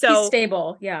anything. So he's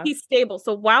stable. Yeah. He's stable.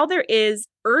 So while there is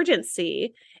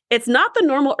urgency, it's not the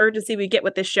normal urgency we get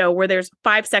with this show where there's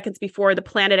 5 seconds before the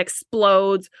planet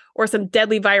explodes or some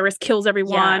deadly virus kills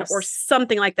everyone or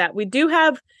something like that. We do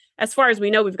have, as far as we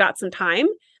know, we've got some time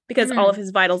because all of his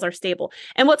vitals are stable.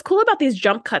 And what's cool about these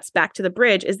jump cuts back to the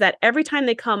bridge is that every time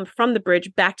they come from the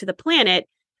bridge back to the planet,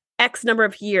 X number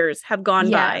of years have gone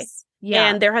by. Yeah.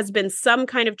 And there has been some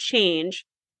kind of change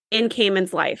in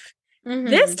Cayman's life.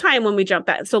 This time when we jump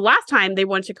back, so last time they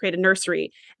wanted to create a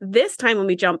nursery. This time when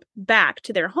we jump back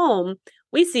to their home,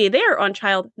 we see they're on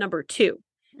child number 2.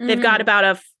 They've got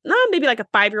about maybe like a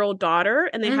 5-year-old daughter,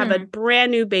 and they have a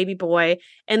brand new baby boy,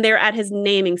 and they're at his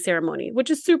naming ceremony, which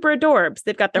is super adorbs.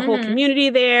 They've got their whole community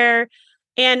there,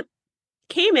 and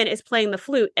Cayman is playing the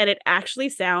flute, and it actually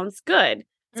sounds good.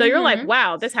 So you're like,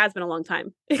 wow, this has been a long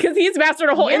time because he's mastered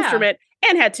a whole instrument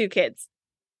and had 2 kids.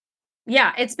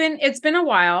 Yeah, it's been a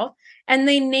while. And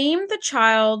they named the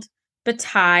child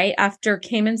Batai after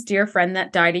Cayman's dear friend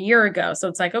that died a year ago. So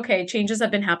it's like, okay, changes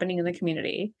have been happening in the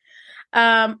community.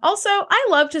 Also, I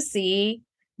love to see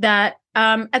that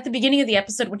at the beginning of the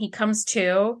episode when he comes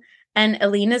to and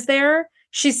Eileen is there,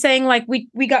 she's saying like,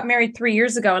 we got married 3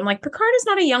 years ago. And like Picard is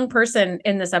not a young person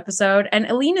in this episode. And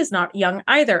Eileen is not young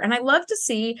either. And I love to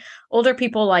see older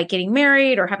people like getting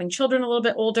married or having children a little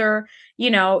bit older.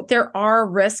 There are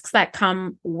risks that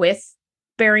come with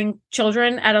bearing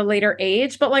children at a later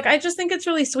age. But like, I just think it's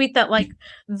really sweet that like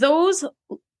those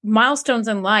milestones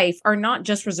in life are not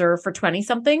just reserved for 20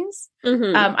 somethings.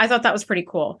 I thought that was pretty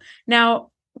cool. Now,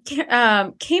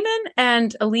 Cayman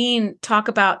and Eileen talk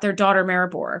about their daughter,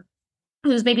 Maribor,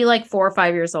 who's maybe like 4 or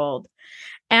 5 years old.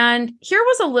 And here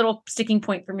was a little sticking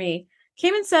point for me.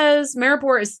 Cayman says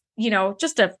Maribor is,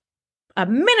 just a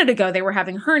minute ago, they were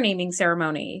having her naming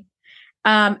ceremony.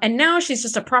 And now she's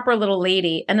just a proper little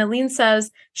lady. And Eileen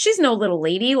says she's no little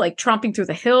lady, like tromping through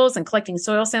the hills and collecting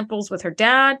soil samples with her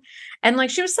dad. And like,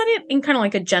 she was saying it in kind of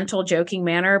like a gentle, joking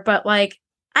manner, but like,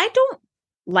 I don't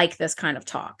like this kind of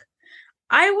talk.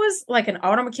 I was like an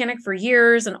auto mechanic for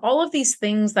years and all of these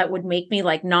things that would make me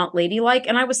like not ladylike.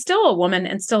 And I was still a woman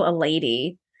and still a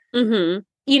lady. I'm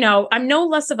no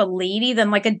less of a lady than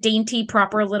like a dainty,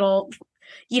 proper little,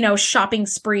 shopping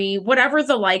spree, whatever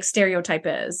the like stereotype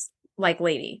is. Like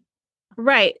lady.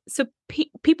 Right. So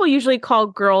people usually call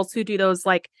girls who do those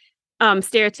like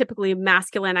stereotypically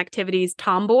masculine activities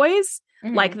tomboys,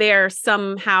 like they're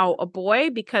somehow a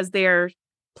boy because they're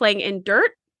playing in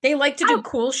dirt. They like to do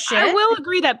cool shit. I will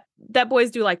agree that boys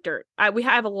do like dirt. We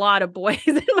have a lot of boys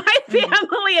in my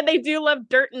family and they do love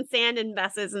dirt and sand and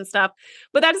messes and stuff.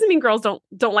 But that doesn't mean girls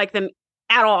don't like them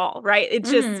at all, right?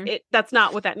 It's just that's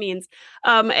not what that means.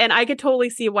 And I could totally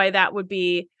see why that would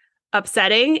be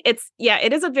upsetting. It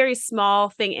is a very small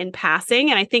thing in passing.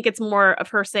 And I think it's more of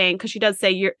her saying, because she does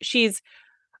say she's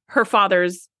her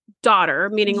father's daughter,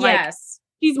 meaning like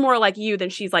she's more like you than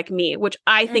she's like me, which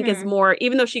I think is more,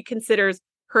 even though she considers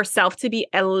herself to be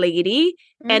a lady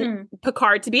and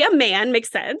Picard to be a man, makes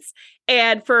sense.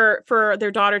 And for their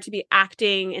daughter to be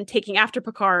acting and taking after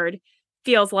Picard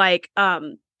feels like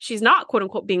she's not, quote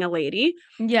unquote, being a lady.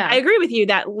 Yeah. I agree with you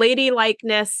that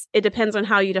ladylikeness, it depends on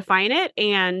how you define it.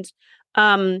 And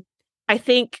I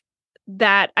think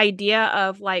that idea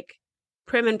of like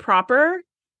prim and proper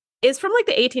is from like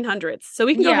the 1800s. So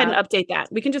we can go ahead and update that.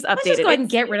 We can just update Let's it. Go ahead and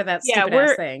get rid of that stupid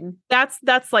ass thing.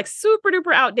 That's like super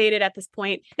duper outdated at this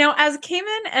point. Now, as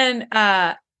Cayman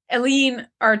and Eileen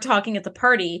are talking at the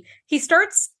party, he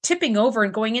starts tipping over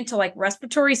and going into like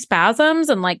respiratory spasms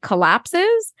and like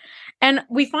collapses. And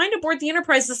we find aboard the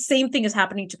Enterprise, the same thing is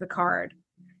happening to Picard.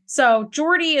 So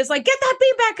Geordi is like, get that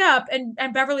beam back up.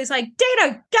 And Beverly's like,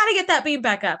 Data, gotta get that beam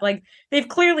back up. Like, they've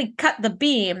clearly cut the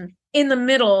beam in the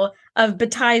middle of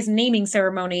Batai's naming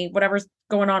ceremony, whatever's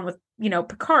going on with,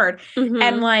 Picard. Mm-hmm.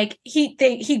 And like,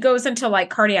 he goes into like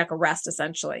cardiac arrest,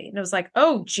 essentially. And it was like,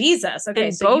 oh, Jesus. Okay.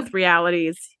 In both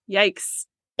realities. Yikes.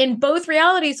 In both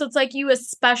realities. So it's like, you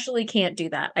especially can't do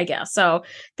that, I guess. So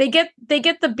they get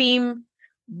the beam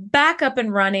back up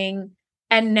and running.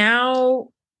 And now,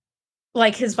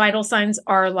 like, his vital signs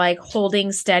are like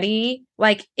holding steady,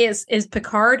 like is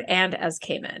Picard and as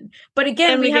Kamen. But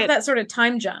again, we have that sort of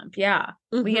time jump. Yeah.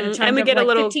 Mm-hmm. We get a time jump of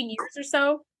like 15 years or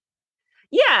so.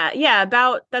 Yeah.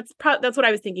 About that's what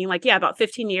I was thinking. Like, yeah, about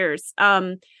 15 years.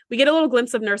 We get a little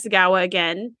glimpse of Nurse Ogawa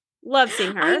again. Love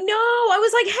seeing her. I know. I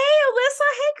was like, hey, Alyssa,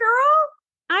 hey girl.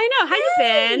 I know. How you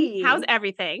been? How's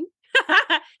everything?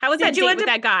 How was that date with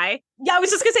that guy? Yeah, I was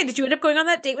just gonna say, did you end up going on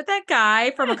that date with that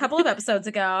guy from a couple of episodes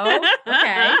ago?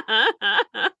 Okay.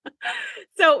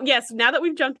 So yes, now that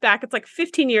we've jumped back, it's like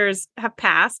 15 years have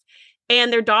passed,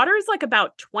 and their daughter is like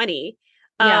about 20,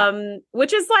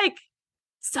 which is like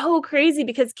so crazy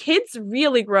because kids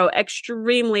really grow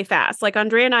extremely fast. Like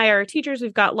Andrea and I are teachers;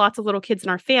 we've got lots of little kids in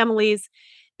our families,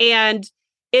 and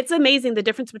it's amazing the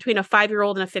difference between a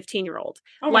 5-year-old and a 15-year-old.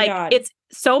 Oh my God. It's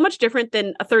so much different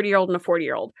than a 30-year-old and a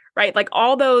 40-year-old, right? Like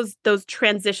all those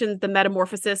transitions, the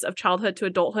metamorphosis of childhood to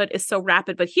adulthood is so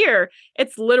rapid. But here,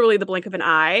 it's literally the blink of an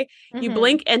eye. Mm-hmm. You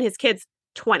blink and his kid's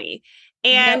 20.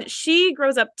 And she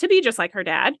grows up to be just like her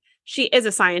dad. She is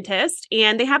a scientist.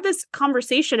 And they have this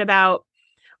conversation about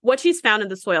what she's found in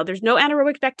the soil. There's no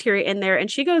anaerobic bacteria in there.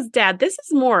 And she goes, Dad, this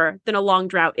is more than a long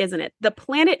drought, isn't it? The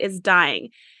planet is dying.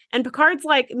 And Picard's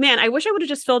like, man, I wish I would have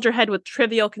just filled your head with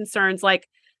trivial concerns like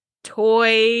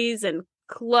toys and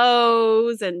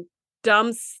clothes and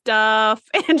dumb stuff.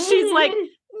 And she's like,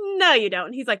 no, you don't.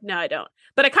 And he's like, no, I don't.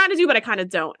 But I kind of do, but I kind of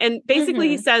don't. And basically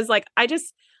he says like, I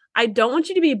don't want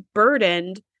you to be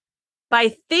burdened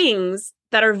by things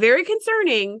that are very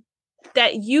concerning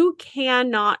that you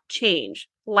cannot change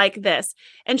like this.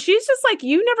 And she's just like,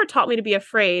 you never taught me to be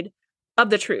afraid of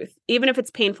the truth, even if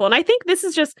it's painful. And I think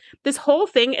this whole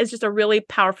thing is just a really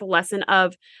powerful lesson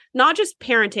of not just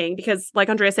parenting, because like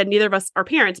Andrea said, neither of us are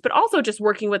parents, but also just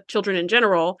working with children in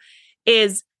general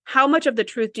is how much of the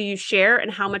truth do you share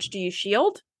and how much do you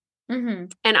shield? Mm-hmm.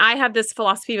 And I have this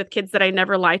philosophy with kids that I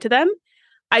never lie to them.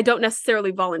 I don't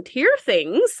necessarily volunteer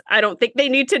things. I don't think they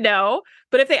need to know.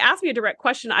 But if they ask me a direct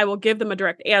question, I will give them a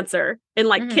direct answer in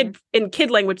like kid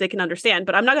language they can understand.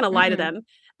 But I'm not going to lie to them.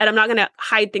 And I'm not going to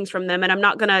hide things from them. And I'm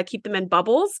not going to keep them in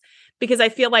bubbles because I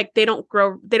feel like they don't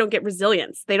get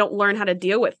resilience. They don't learn how to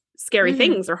deal with scary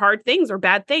things or hard things or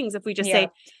bad things. If we just say,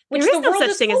 there is no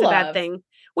such thing as a bad thing,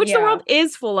 which the world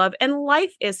is full of and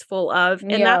life is full of.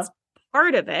 And that's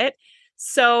part of it.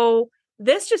 So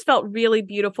this just felt really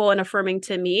beautiful and affirming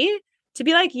to me to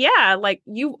be like, yeah, like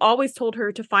you always told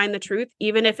her to find the truth,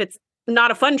 even if it's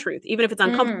not a fun truth, even if it's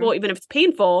uncomfortable, even if it's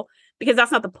painful, because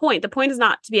that's not the point. The point is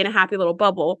not to be in a happy little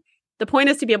bubble. The point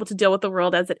is to be able to deal with the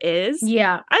world as it is.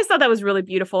 Yeah. I just thought that was really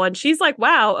beautiful. And she's like,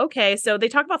 wow, okay. So they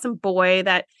talk about some boy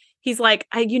that he's like,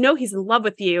 he's in love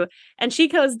with you. And she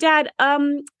goes, Dad,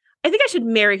 I think I should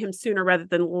marry him sooner rather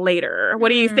than later. What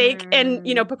do you think? And,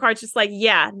 Picard's just like,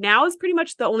 yeah, now is pretty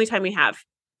much the only time we have.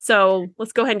 So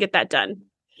let's go ahead and get that done.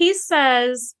 He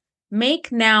says,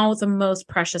 make now the most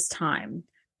precious time.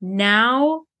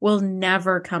 Now will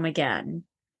never come again.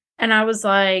 And I was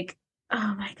like,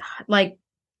 oh my God, like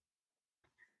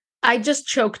I just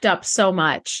choked up so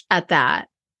much at that.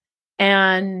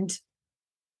 And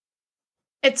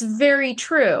it's very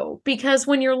true because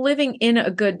when you're living in a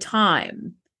good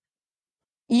time,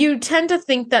 you tend to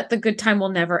think that the good time will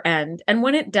never end. And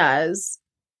when it does,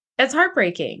 it's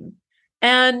heartbreaking.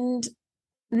 And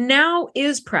now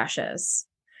is precious.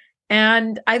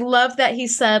 And I love that he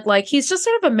said, like, he's just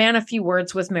sort of a man of few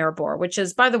words with Maribor, which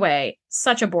is, by the way,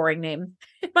 such a boring name,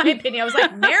 in my opinion. I was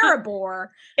like, Maribor.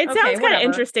 It sounds kind of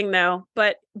interesting, though.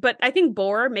 But I think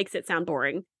bore makes it sound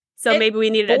boring. So maybe we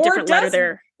needed a different letter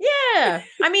there. Yeah.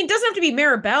 I mean, it doesn't have to be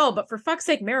Maribel, but for fuck's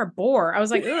sake, Maribor. I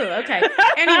was like, ooh, okay.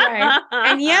 Anyway.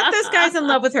 And yet this guy's in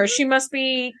love with her. She must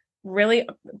be really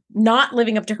not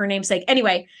living up to her namesake.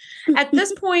 Anyway, at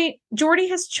this point, Geordi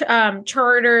has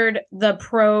chartered the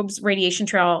probe's radiation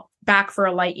trail back for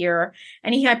a light year,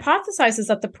 and he hypothesizes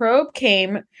that the probe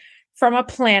came from a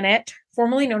planet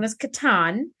formerly known as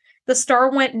Catan. The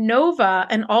star went nova,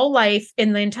 and all life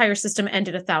in the entire system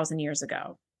ended 1,000 years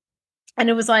ago. And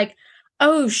it was like,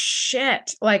 oh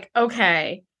shit, like,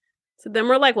 okay. So then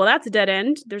we're like, well, that's a dead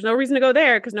end. There's no reason to go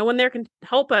there because no one there can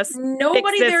help us.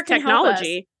 Nobody there can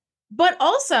technology. help us. But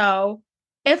also,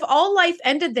 if all life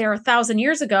ended there 1,000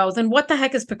 years ago, then what the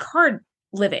heck is Picard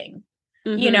living?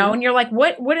 You know, and you're like,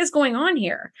 what is going on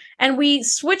here? And we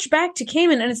switch back to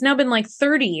Kamen, and it's now been like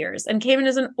 30 years, and Kamen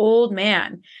is an old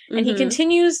man, and he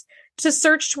continues to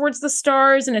search towards the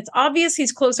stars, and it's obvious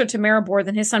he's closer to Maribor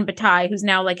than his son Batai, who's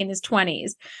now like in his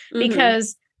 20s,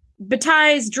 because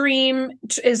Batai's dream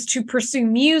is to pursue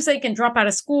music and drop out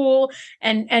of school,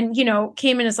 and you know,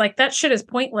 Kamen is like, that shit is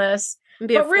pointless.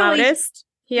 Be a flautist.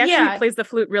 He actually plays the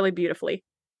flute really beautifully.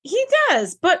 He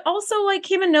does, but also like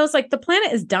Kamen knows like the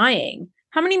planet is dying.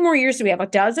 How many more years do we have? A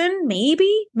dozen?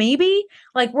 Maybe.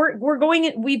 Like we're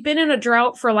going. We've been in a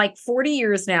drought for like 40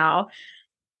 years now.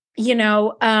 You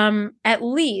know, at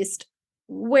least,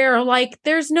 where like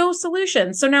there's no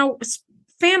solution. So now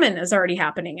famine is already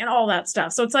happening and all that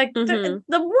stuff. So it's like the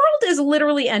world is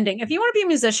literally ending. If you want to be a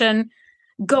musician,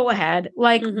 go ahead.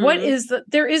 Like, what is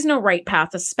there is no right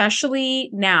path,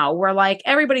 especially now where like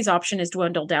everybody's option is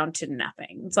dwindled down to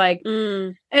nothing. It's like,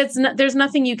 there's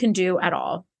nothing you can do at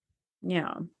all.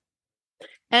 Yeah.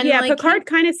 And yeah, like, Picard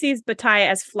kind of sees Batai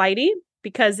as flighty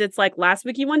because it's like, last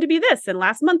week you wanted to be this and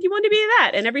last month you wanted to be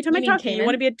that. And every time I talk to you, you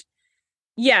want to be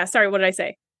yeah. Sorry. What did I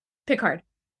say? Picard.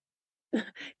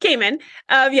 Kamen.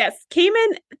 Yes.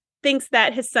 Kamen thinks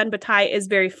that his son Batai is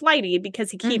very flighty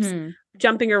because he keeps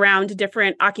jumping around to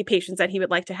different occupations that he would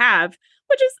like to have,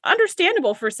 which is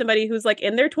understandable for somebody who's like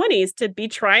in their 20s to be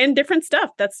trying different stuff.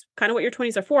 That's kind of what your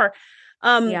 20s are for.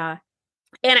 Yeah.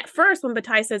 And at first, when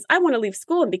Batai says, I want to leave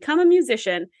school and become a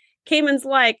musician, Kamen's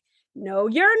like, no,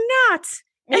 you're not.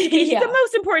 Education's the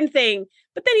most important thing.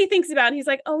 But then he thinks about it and he's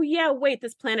like, oh, yeah, wait,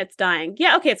 this planet's dying.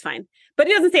 Yeah, okay, it's fine. But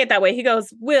he doesn't say it that way. He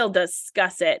goes, we'll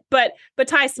discuss it. But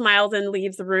Batai smiles and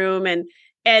leaves the room.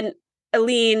 And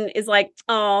Aline is like,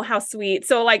 oh, how sweet.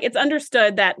 So like, it's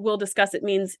understood that we'll discuss it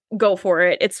means go for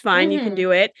it. It's fine. You can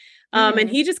do it. And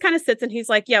he just kind of sits and he's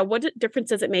like, yeah, what difference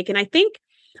does it make? And I think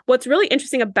what's really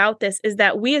interesting about this is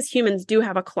that we as humans do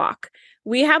have a clock.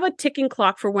 We have a ticking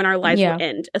clock for when our lives will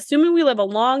end. Assuming we live a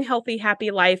long, healthy, happy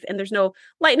life and there's no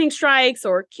lightning strikes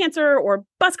or cancer or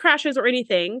bus crashes or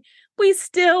anything, we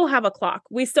still have a clock.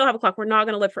 We still have a clock. We're not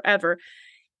going to live forever.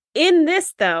 In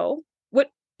this, though,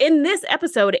 in this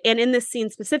episode and in this scene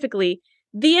specifically,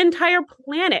 the entire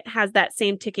planet has that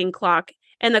same ticking clock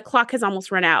and the clock has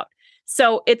almost run out.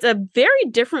 So it's a very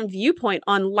different viewpoint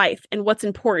on life and what's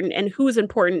important and who's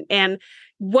important and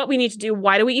what we need to do.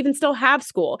 Why do we even still have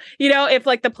school? You know, if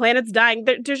like the planet's dying,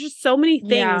 there's just so many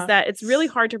things that it's really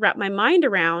hard to wrap my mind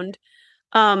around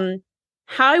how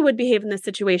I would behave in this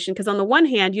situation. Because on the one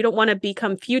hand, you don't want to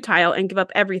become futile and give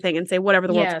up everything and say whatever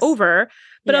the world's over.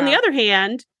 But on the other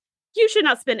hand, you should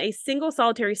not spend a single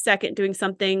solitary second doing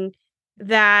something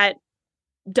that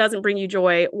doesn't bring you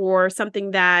joy or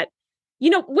something that, you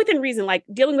know, within reason, like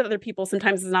dealing with other people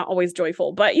sometimes is not always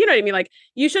joyful, but you know what I mean? Like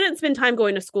you shouldn't spend time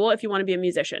going to school if you want to be a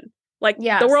musician. Like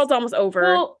the world's almost over.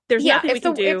 Well, there's nothing we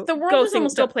can do. If the world is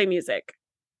almost play music.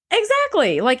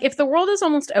 Exactly. Like if the world is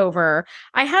almost over,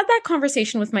 I had that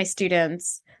conversation with my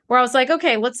students where I was like,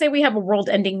 okay, let's say we have a world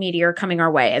ending meteor coming our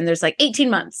way and there's like 18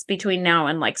 months between now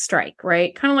and like strike,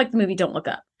 right? Kind of like the movie Don't Look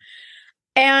Up.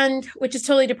 And which is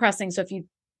totally depressing. So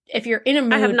if you're in a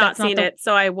mood, I have not seen it,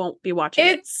 so I won't be watching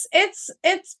it.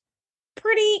 It's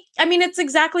pretty, I mean, it's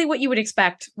exactly what you would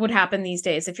expect would happen these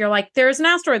days. If you're like, there's an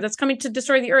asteroid that's coming to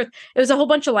destroy the Earth. It was a whole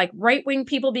bunch of like right-wing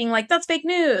people being like, that's fake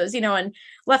news, you know, and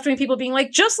left-wing people being like,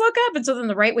 just look up. And so then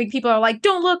the right-wing people are like,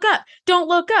 don't look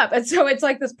up. And so it's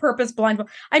like this purpose blind.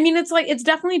 I mean, it's like, it's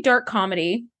definitely dark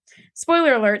comedy.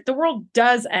 Spoiler alert, the world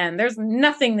does end. There's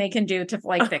nothing they can do to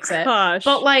like fix it. Gosh.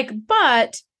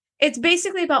 But it's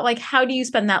basically about like, how do you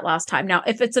spend that last time? Now,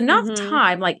 if it's enough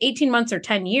time, like 18 months or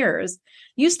 10 years,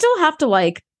 you still have to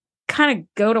like kind of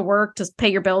go to work to pay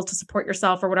your bills, to support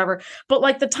yourself or whatever. But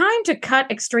like the time to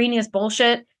cut extraneous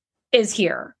bullshit is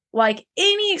here. Like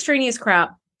any extraneous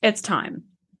crap, it's time.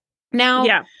 Now,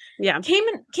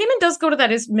 Kamen does go to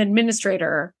that as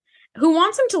administrator who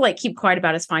wants him to like keep quiet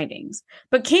about his findings.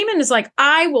 But Kamen is like,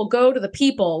 I will go to the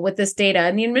people with this data.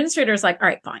 And the administrator is like, all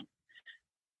right, fine.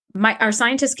 Our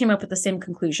scientists came up with the same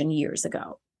conclusion years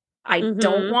ago. I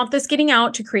don't want this getting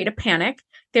out to create a panic.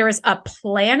 There is a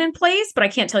plan in place, but I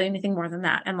can't tell you anything more than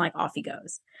that. And like, off he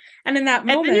goes. And in that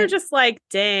moment, and then you're just like,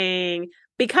 dang,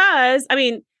 because I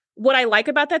mean, what I like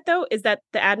about that though, is that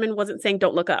the admin wasn't saying,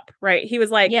 don't look up, right? He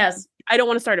was like, yes, I don't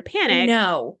want to start a panic.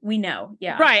 No, we know.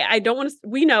 Yeah. Right.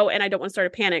 We know. And I don't want to start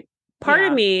a panic. Part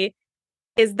of me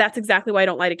is that's exactly why I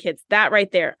don't lie to kids. That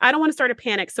right there. I don't want to start a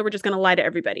panic. So we're just going to lie to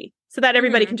everybody so that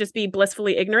everybody can just be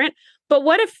blissfully ignorant. But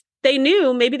what if they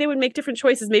knew? Maybe they would make different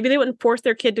choices. Maybe they wouldn't force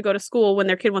their kid to go to school when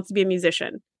their kid wants to be a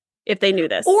musician. if they knew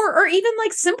this. Or even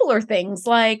like simpler things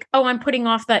like, oh, I'm putting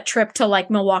off that trip to like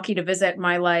Milwaukee to visit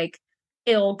my like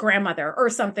ill grandmother or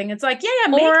something. It's like, yeah,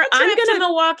 make a trip to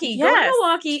Milwaukee. Go to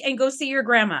Milwaukee and go see your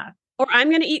grandma. Or I'm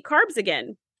going to eat carbs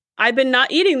again. I've been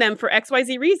not eating them for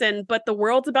XYZ reason, but the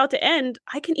world's about to end.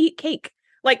 I can eat cake.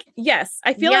 Like, yes,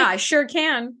 I feel like I sure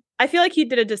can. I feel like he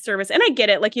did a disservice. And I get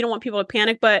it. Like, you don't want people to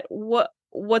panic, but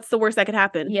what's the worst that could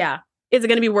happen? Yeah. Is it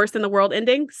going to be worse than the world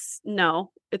ending?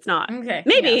 No, it's not. Okay.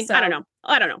 Maybe. Yeah, so,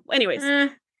 I don't know. Anyways.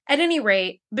 At any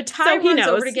rate, Bataille runs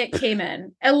over to get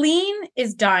Cayman. Aline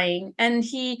is dying, and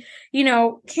he,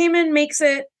 Cayman makes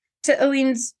it to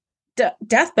Aline's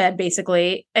deathbed,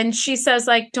 basically. And she says,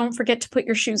 like, don't forget to put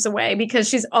your shoes away, because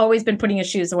she's always been putting his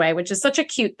shoes away, which is such a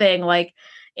cute thing. Like,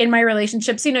 in my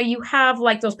relationships, you have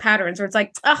like those patterns where it's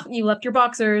like, oh, you left your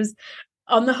boxers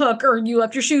on the hook, or you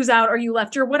left your shoes out, or you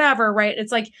left your whatever, right?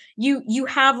 It's like you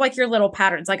have like your little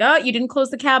patterns, like, oh, you didn't close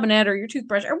the cabinet or your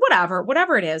toothbrush or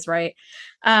whatever it is, right?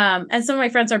 And some of my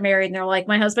friends are married and they're like,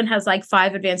 my husband has like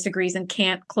 5 advanced degrees and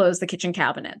can't close the kitchen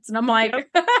cabinets. And I'm like,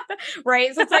 yep.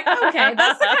 Right. So it's like, okay,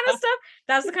 that's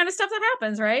the kind of stuff that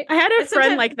happens, right? I had a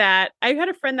friend like that. I had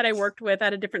a friend that I worked with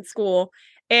at a different school,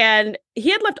 and he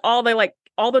had left all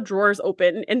the drawers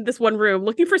open in this one room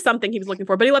looking for something he was looking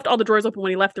for, but he left all the drawers open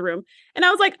when he left the room. And I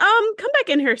was like, come back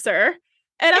in here, sir.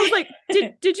 And I was like,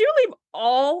 did you leave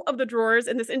all of the drawers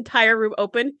in this entire room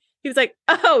open? He was like,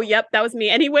 oh, yep, that was me.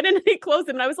 And he went in and he closed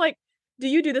them. And I was like, do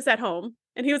you do this at home?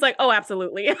 And he was like, oh,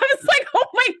 absolutely. I was like, oh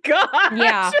my God.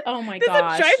 Yeah. Oh my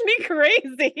gosh. This drives me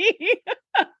crazy.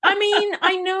 I mean,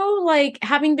 I know, like,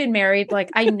 having been married, like,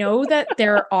 I know that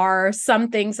there are some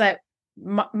things that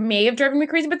may have driven me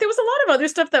crazy, but there was a lot of other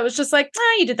stuff that was just like,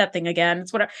 you did that thing again.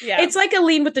 It's whatever. Yeah. It's like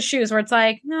Aline with the shoes, where it's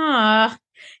like,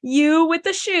 you with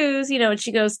the shoes, and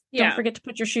she goes, don't forget to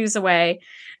put your shoes away.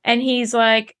 And he's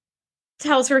like,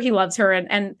 tells her he loves her,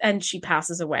 and she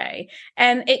passes away.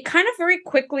 And it kind of very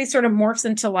quickly sort of morphs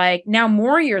into like, now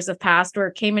more years have passed,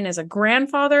 where Cayman is a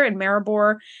grandfather and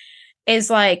Maribor is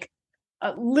like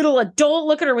a little adult.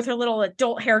 Look at her with her little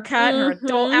adult haircut and her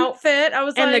adult outfit. I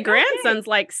was and like, the grandson's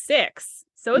like 6.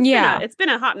 So it's been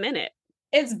a hot minute.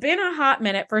 It's been a hot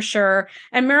minute for sure.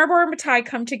 And Maribor and Bataille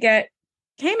come to get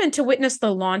Cayman to witness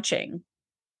the launching.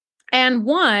 And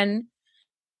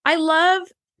I love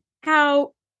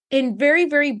how in very,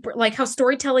 very, like, how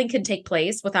storytelling can take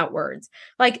place without words.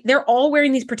 Like, they're all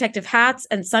wearing these protective hats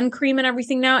and sun cream and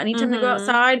everything now. Anytime they go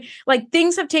outside, like,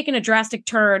 things have taken a drastic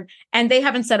turn, and they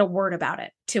haven't said a word about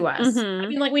it to us. I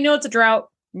mean, like, we know it's a drought.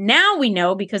 Now we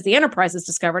know, because the Enterprise has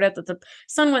discovered it, that the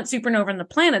sun went supernova and the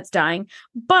planet's dying.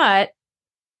 But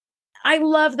I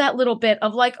love that little bit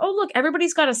of like, oh, look,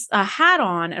 everybody's got a hat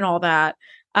on and all that.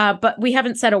 But we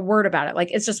haven't said a word about it. Like,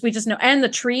 it's just, we just know. And the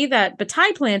tree that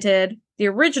Bataille planted, the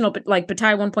original, like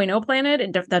Bataille 1.0 planted,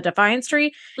 and the Defiance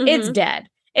tree, it's dead.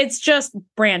 It's just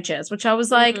branches, which I was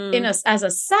like, as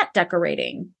a set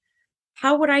decorating,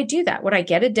 how would I do that? Would I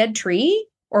get a dead tree?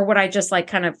 Or would I just like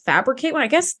kind of fabricate one? I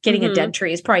guess getting a dead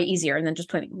tree is probably easier, and then just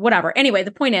planting whatever. Anyway,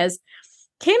 the point is,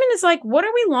 Cayman is like, what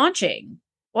are we launching?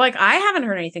 Like, I haven't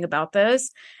heard anything about this.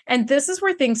 And this is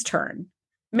where things turn.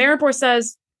 Maribor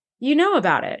says, you know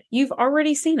about it. You've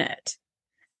already seen it.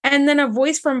 And then a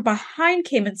voice from behind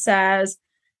Cayman says,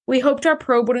 we hoped our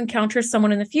probe would encounter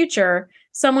someone in the future,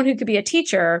 someone who could be a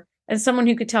teacher, and someone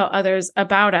who could tell others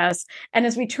about us. And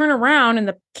as we turn around and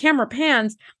the camera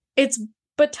pans, it's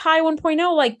Bataille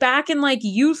 1.0, like back in like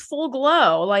youthful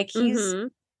glow. Like, he's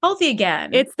healthy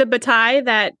again. It's the Bataille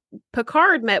that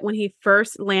Picard met when he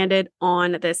first landed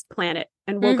on this planet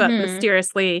and woke up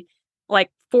mysteriously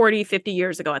like 40, 50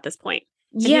 years ago at this point.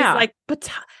 And he's like, but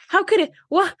how could it?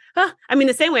 What? I mean,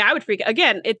 the same way I would freak.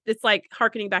 Again, it's like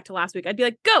hearkening back to last week. I'd be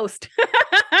like, ghost.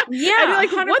 I'd be like,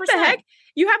 100%. What the heck?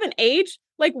 You haven't aged.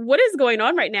 Like, what is going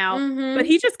on right now? But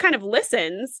he just kind of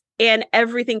listens, and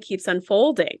everything keeps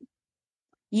unfolding.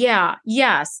 Yeah.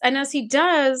 Yes. And as he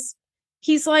does,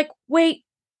 he's like, wait,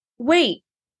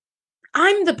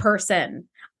 I'm the person.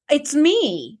 It's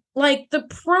me. Like, the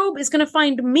probe is going to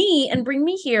find me and bring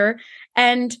me here.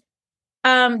 And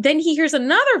then he hears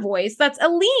another voice that's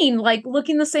Aline, like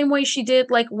looking the same way she did,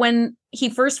 like when he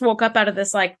first woke up out of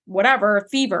this, like, whatever,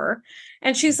 fever.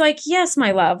 And she's like, yes,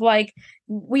 my love, like,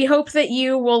 we hope that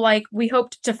you will, like, we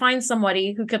hoped to find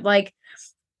somebody who could, like,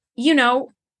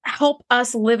 help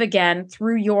us live again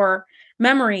through your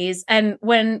memories. And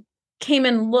when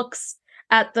Cayman looks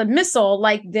at the missile,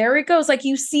 like, there it goes. Like,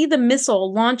 you see the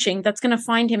missile launching that's going to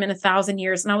find him in 1,000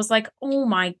 years. And I was like, oh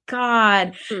my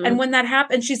God. And when that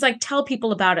happened, she's like, tell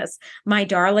people about us, my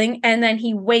darling. And then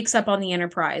he wakes up on the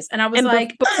Enterprise. And I was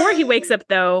before he wakes up,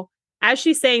 though, as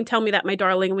she's saying, tell me that, my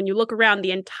darling, when you look around,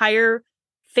 the entire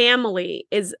family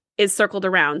is circled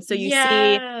around. So you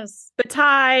see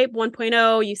Bataille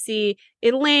 1.0, you see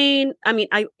Eileen,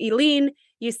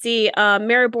 you see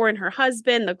Maribor and her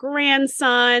husband, the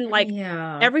grandson, like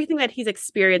everything that he's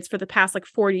experienced for the past like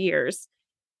 40 years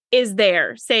is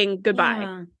there saying goodbye.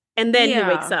 Yeah. And then he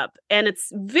wakes up and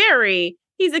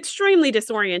he's extremely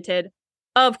disoriented,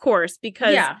 of course,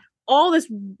 because all this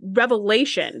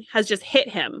revelation has just hit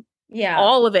him. Yeah.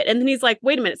 All of it. And then he's like,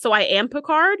 wait a minute. So I am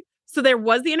Picard? So there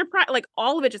was the Enterprise, like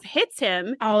all of it just hits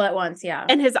him all at once. Yeah.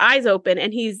 And his eyes open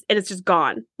and it's just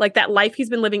gone. Like that life he's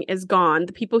been living is gone.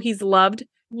 The people he's loved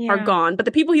are gone, but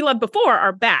the people he loved before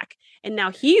are back. And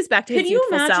now he's back to his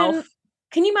youthful self.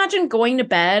 Can you imagine going to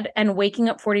bed and waking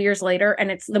up 40 years later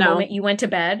and it's the moment you went to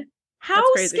bed? How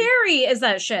scary is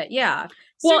that shit? Yeah.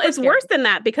 Well, it's scary. Worse than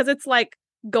that because it's like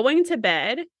going to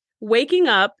bed, waking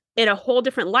up in a whole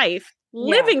different life,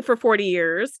 living for 40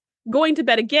 years, going to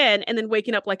bed again, and then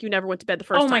waking up like you never went to bed the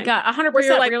first time. Oh my God, 100%.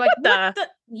 You're like, what the?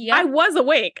 Yep. I was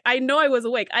awake. I know I was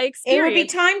awake. I experienced It would be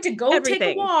time to go take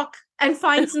a walk and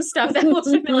find some stuff that looks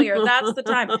familiar. That's the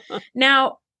time.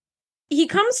 Now, he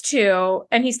comes to,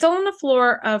 and he's still on the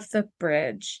floor of the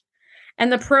bridge,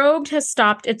 and the probe has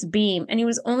stopped its beam, and he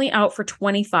was only out for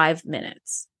 25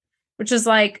 minutes, which is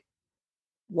like,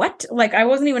 what? Like, I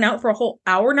wasn't even out for a whole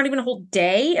hour, not even a whole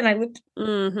day, and I lived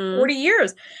 40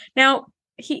 years. Now,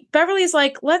 Beverly's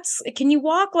like, can you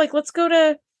walk? Like, let's go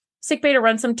to sickbay to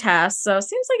run some tests. So it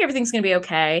seems like everything's going to be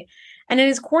okay. And in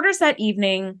his quarters that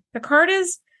evening, Picard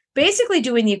is basically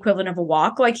doing the equivalent of a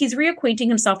walk. Like he's reacquainting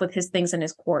himself with his things in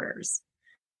his quarters.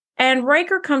 And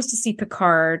Riker comes to see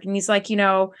Picard and he's like,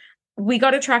 we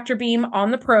got a tractor beam on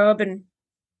the probe and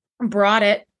brought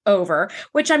it over,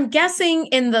 which I'm guessing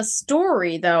in the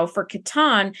story, though, for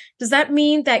Catan, does that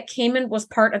mean that Kamen was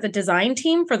part of the design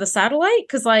team for the satellite?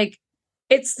 Because, like,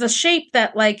 it's the shape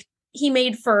that, like, he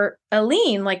made for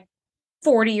Eileen, like,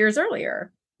 40 years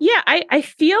earlier. Yeah, I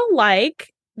feel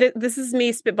like, this is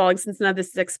me spitballing since none of this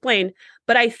is explained,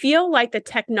 but I feel like the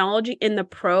technology in the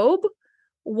probe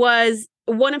was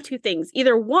one of two things.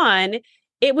 Either one,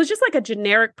 it was just like a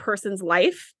generic person's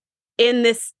life in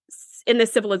this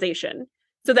civilization.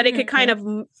 So that it could kind of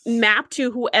map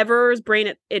to whoever's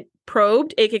brain it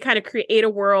probed. It could kind of create a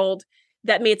world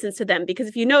that made sense to them. Because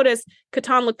if you notice,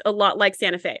 Catan looked a lot like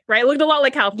Santa Fe, right? It looked a lot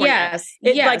like California. Yes.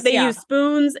 Like they use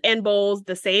spoons and bowls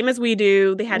the same as we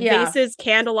do. They had vases,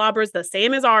 candelabras, the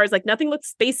same as ours. Like nothing looked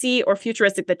spacey or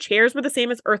futuristic. The chairs were the same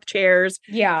as Earth chairs.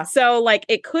 Yeah. So like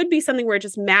it could be something where it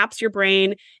just maps your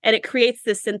brain and it creates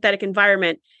this synthetic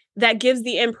environment that gives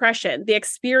the impression, the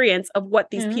experience of what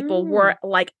these people were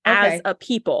like as a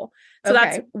people. So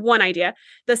that's one idea.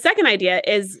 The second idea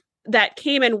is that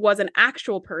Kamen was an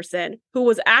actual person who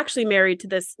was actually married to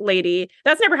this lady.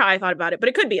 That's never how I thought about it, but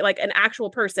it could be like an actual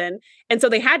person. And so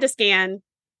they had to scan,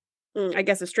 I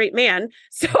guess, a straight man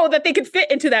so that they could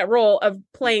fit into that role of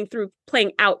playing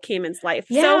out Kamen's life.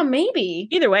 Yeah, so, maybe.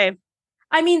 Either way.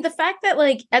 I mean, the fact that,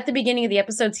 like, at the beginning of the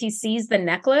episodes, he sees the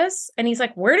necklace and he's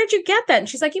like, where did you get that? And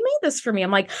she's like, you made this for me.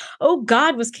 I'm like, oh,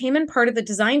 God, was Kamen part of the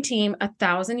design team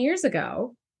 1,000 years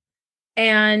ago?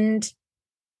 And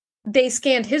they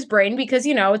scanned his brain because,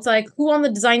 it's like, who on the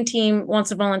design team wants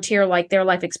to volunteer, like, their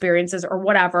life experiences or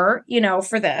whatever,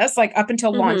 for this, like, up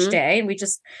until launch day. And we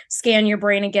just scan your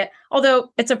brain and although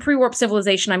it's a pre-warp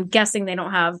civilization, I'm guessing they don't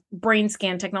have brain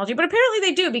scan technology, but apparently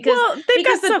they do because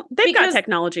they've got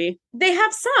technology. They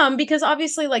have some because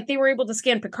obviously, like, they were able to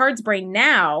scan Picard's brain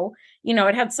now,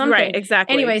 it had something. Right,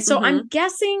 exactly. Anyway, so I'm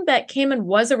guessing that Kamen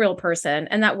was a real person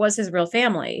and that was his real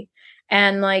family.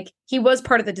 And like, he was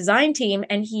part of the design team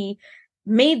and he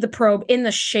made the probe in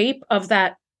the shape of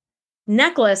that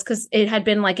necklace because it had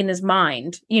been like in his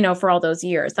mind, for all those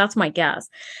years. That's my guess.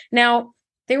 Now,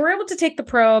 they were able to take the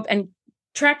probe and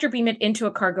tractor beam it into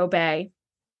a cargo bay.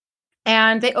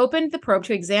 And they opened the probe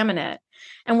to examine it.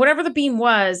 And whatever the beam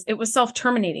was, it was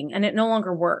self-terminating and it no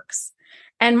longer works.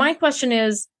 And my question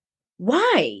is,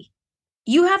 why?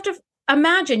 You have to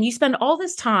imagine you spend all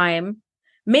this time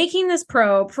making this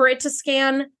probe for it to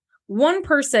scan one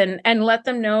person and let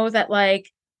them know that, like,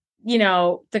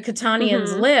 the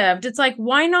Catanians lived. It's like,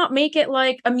 why not make it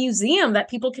like a museum that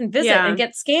people can visit and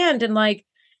get scanned and like,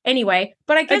 anyway,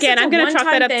 but I guess again, I'm going to chalk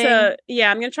that up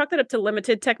I'm going to chalk that up to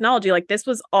limited technology. Like this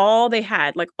was all they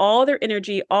had, like all their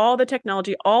energy, all the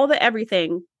technology, all the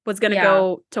everything was going to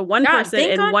go to one person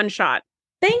in one shot.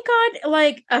 Thank God,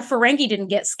 like a Ferengi didn't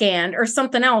get scanned or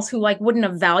something else who like wouldn't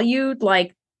have valued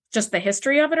like just the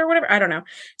history of it or whatever. I don't know.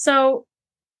 So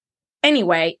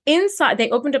anyway, inside, they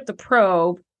opened up the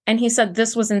probe and he said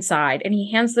this was inside and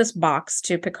he hands this box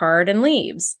to Picard and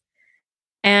leaves.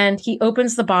 And he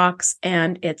opens the box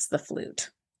and it's the flute.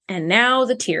 And now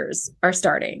the tears are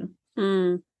starting.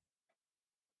 Mm.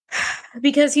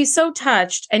 Because he's so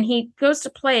touched and he goes to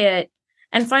play it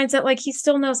and finds that like he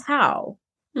still knows how.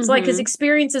 It's like his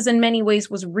experiences in many ways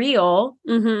was real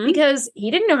because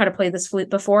he didn't know how to play this flute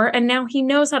before. And now he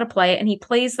knows how to play it. And he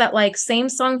plays that like same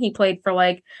song he played for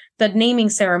like the naming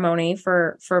ceremony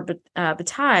for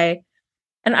Bataille.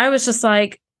 And I was just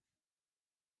like,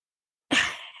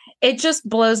 it just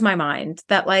blows my mind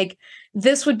that like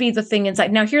this would be the thing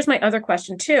inside. Now, here's my other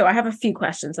question too. I have a few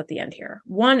questions at the end here.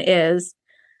 One is,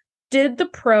 did the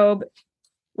probe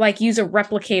like use a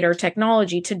replicator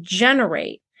technology to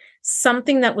generate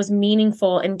something that was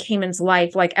meaningful in Cayman's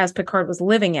life, like as Picard was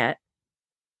living it,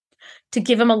 to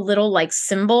give him a little like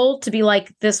symbol to be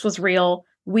like, this was real.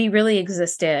 We really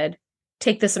existed.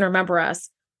 Take this and remember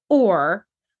us. Or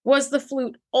was the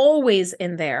flute always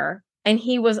in there and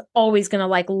he was always going to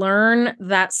like learn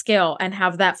that skill and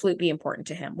have that flute be important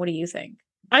to him? What do you think?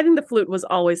 I think the flute was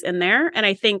always in there. And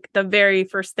I think the very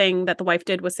first thing that the wife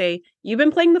did was say, you've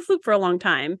been playing the flute for a long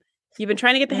time. You've been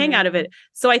trying to get the hang out of it.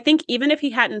 So I think even if he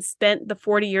hadn't spent the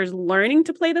 40 years learning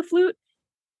to play the flute,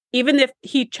 even if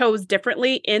he chose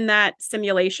differently in that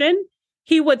simulation,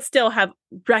 he would still have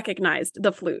recognized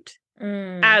the flute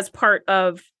as part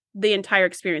of the entire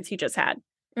experience he just had.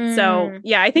 So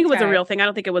yeah, I think it was a real thing. I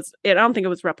don't think it was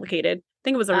replicated. I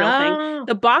think it was a real thing.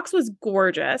 The box was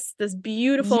gorgeous. This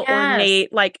beautiful,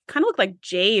 ornate, like kind of looked like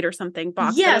jade or something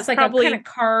box. Yes, like probably a kind of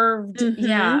carved.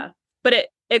 Yeah. But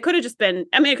it could have just been,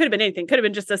 I mean, it could have been anything. It could have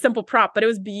been just a simple prop, but it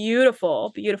was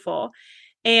beautiful, beautiful.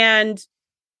 And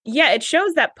yeah, it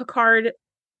shows that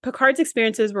Picard's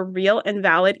experiences were real and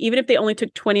valid, even if they only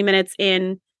took 20 minutes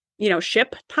in,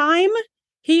 ship time.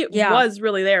 He was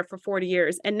really there for 40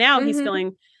 years. And now he's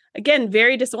feeling, again,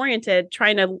 very disoriented,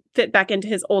 trying to fit back into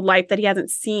his old life that he hasn't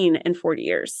seen in 40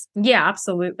 years. Yeah,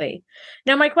 absolutely.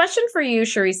 Now, my question for you,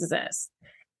 Charisse, is this.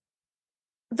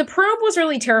 The probe was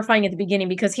really terrifying at the beginning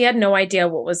because he had no idea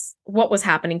what was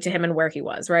happening to him and where he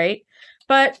was, right?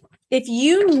 But if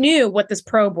you knew what this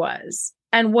probe was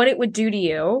and what it would do to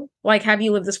you, like have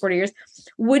you lived this 40 years,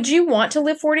 would you want to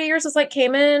live 40 years as like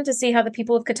Cayman to see how the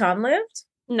people of Catan lived?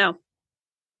 No.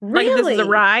 Really? Like this is a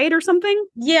ride or something?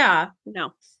 Yeah.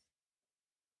 No.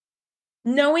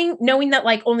 Knowing that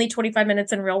like only 25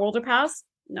 minutes in real world are passed?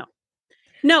 No.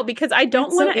 No, because I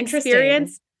don't want to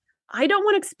experience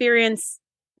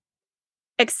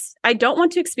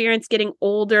getting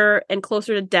older and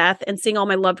closer to death and seeing all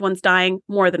my loved ones dying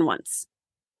more than once.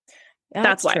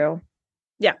 That's why. True.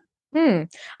 Yeah.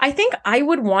 I think I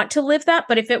would want to live that,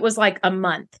 but if it was like a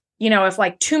month, if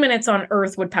like 2 minutes on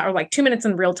Earth would pass, or like 2 minutes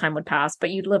in real time would pass,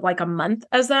 but you'd live like a month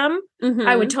as them,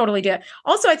 I would totally do it.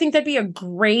 Also, I think that'd be a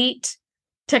great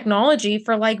technology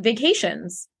for like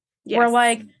vacations. Yes, where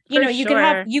like, you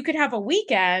could have a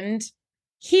weekend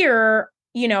here,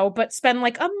 but spend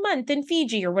like a month in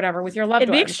Fiji or whatever with your loved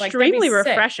ones. It'd be extremely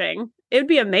refreshing. It would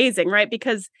be amazing, right?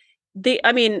 Because the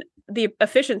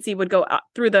efficiency would go up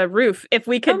through the roof if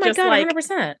we could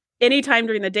 100%. Anytime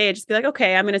during the day, just be like,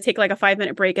 okay, I'm going to take like a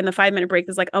 5-minute break, and the 5-minute break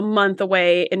is like a month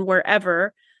away in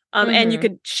wherever. And you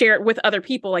could share it with other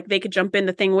people. Like they could jump in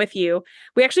the thing with you.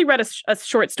 We actually read a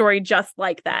short story just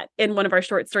like that in one of our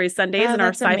short stories Sundays in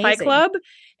our sci-fi club.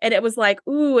 And it was like,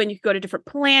 ooh, and you could go to different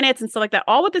planets and stuff like that.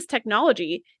 All with this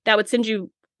technology that would send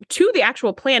you to the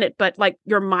actual planet, but like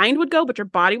your mind would go, but your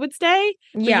body would stay.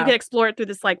 But you could explore it through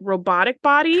this like robotic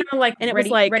body. Kind of like, and it was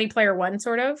like Ready Player One,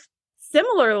 sort of.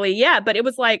 Similarly, yeah, but it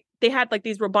was like they had like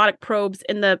these robotic probes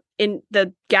in the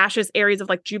gaseous areas of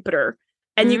like Jupiter,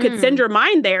 and you could send your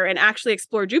mind there and actually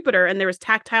explore Jupiter, and there was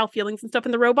tactile feelings and stuff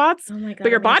in the robots. Oh my God,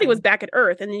 but your body was back at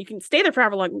Earth, and then you can stay there for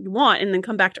however long you want, and then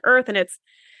come back to Earth, and it's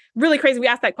really crazy. We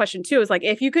asked that question too. It's like,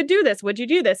 if you could do this, would you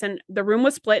do this? And the room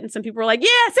was split, and some people were like,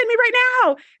 yeah, send me right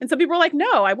now, and some people were like,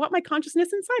 no, I want my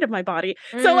consciousness inside of my body.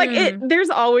 So like there's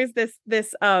always this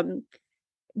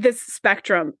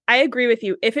spectrum. I agree with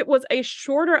you. If it was a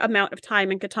shorter amount of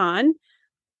time in Catan,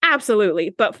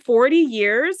 absolutely. But 40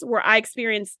 years where I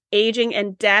experienced aging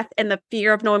and death and the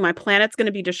fear of knowing my planet's going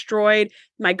to be destroyed,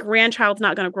 my grandchild's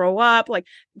not going to grow up. Like,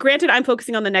 granted, I'm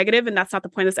focusing on the negative, and that's not the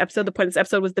point of this episode. The point of this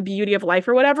episode was the beauty of life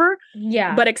or whatever.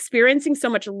 Yeah. But experiencing so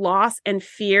much loss and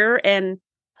fear and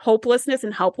hopelessness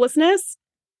and helplessness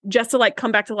just to like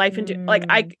come back to life and do like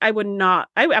I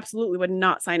absolutely would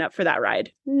not sign up for that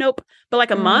ride. Nope. But like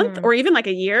a month or even like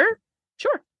a year,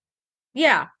 sure.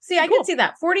 Yeah. See, I can see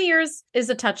that. 40 years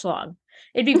is a touch long.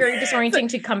 It'd be very disorienting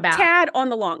to come back. Tad on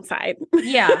the long side.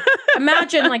 Yeah.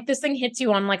 Imagine like this thing hits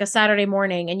you on like a Saturday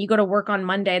morning and you go to work on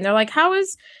Monday and they're like, how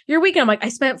is your weekend? I'm like, I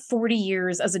spent 40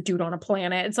 years as a dude on a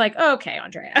planet. It's like, okay,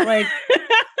 Andrea, like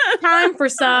Time for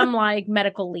some like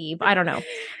medical leave. I don't know.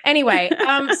 Anyway,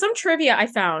 some trivia I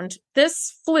found.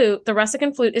 This flute, the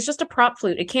Rusican flute, is just a prop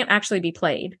flute. It can't actually be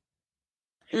played.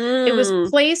 It was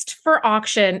placed for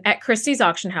auction at Christie's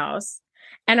auction house.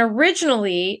 And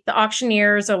originally the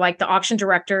auctioneers or like the auction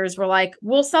directors were like,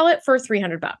 we'll sell it for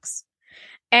 $300.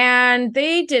 And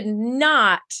they did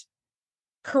not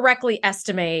correctly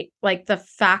estimate like the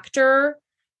factor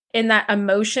in that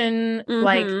emotion,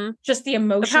 like just the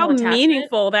emotional how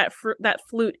meaningful that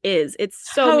flute is. It's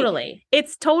so totally.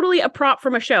 It's totally a prop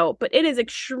from a show, but it is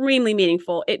extremely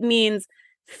meaningful. It means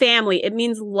family. It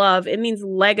means love. It means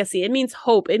legacy. It means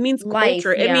hope. It means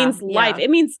culture. It means life. It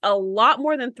means a lot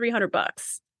more than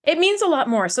 $300. It means a lot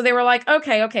more. So they were like,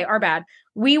 okay, our bad.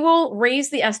 We will raise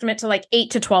the estimate to like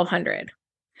 $800 to $1,200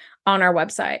 on our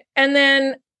website. And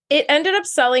then it ended up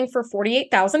selling for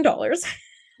 $48,000.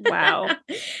 Wow.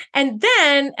 And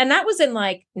that was in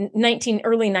like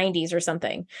early 90s or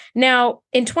something. Now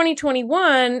in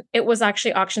 2021, it was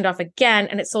actually auctioned off again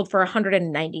and it sold for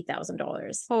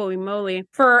 $190,000. Holy moly.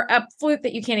 For a flute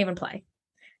that you can't even play.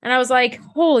 And I was like,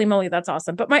 holy moly, that's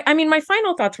awesome. But my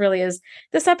final thoughts really is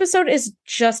this episode is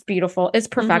just beautiful. It's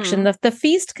perfection. The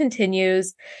feast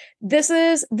continues. This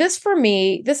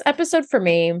episode for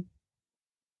me,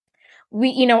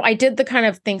 I did the kind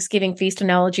of Thanksgiving feast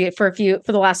analogy for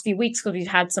the last few weeks because we've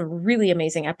had some really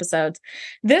amazing episodes.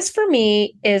 This for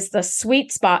me is the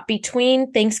sweet spot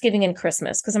between Thanksgiving and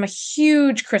Christmas because I'm a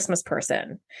huge Christmas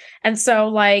person. And so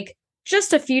like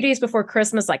just a few days before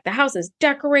Christmas, like the house is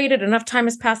decorated, enough time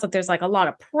has passed that there's like a lot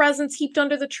of presents heaped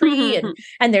under the tree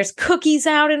and there's cookies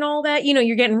out and all that,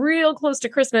 you're getting real close to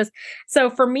Christmas. So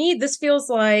for me, this feels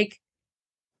like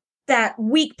that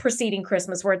week preceding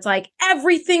Christmas where it's like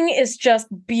everything is just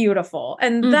beautiful.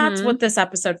 And that's what this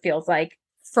episode feels like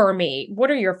for me.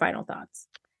 What are your final thoughts?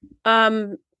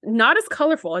 Not as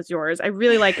colorful as yours. I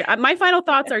really like it. My final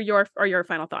thoughts are your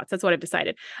final thoughts. That's what I've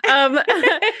decided.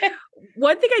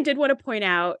 One thing I did want to point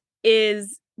out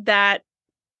is that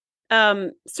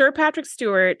Sir Patrick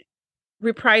Stewart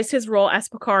reprised his role as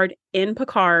Picard in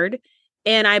Picard.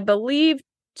 And I believe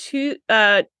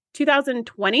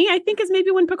 2020, I think, is maybe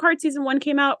when Picard season 1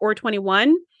 came out, or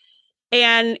 21.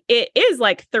 And it is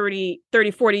like 40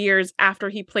 years after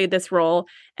he played this role.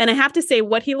 And I have to say,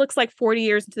 what he looks like 40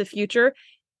 years into the future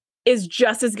is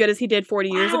just as good as he did 40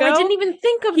 years ago. I didn't even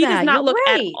think of that. He does not look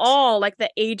at all like the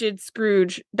aged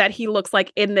Scrooge that he looks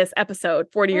like in this episode,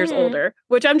 40 years older,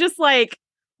 which I'm just like,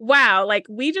 wow, like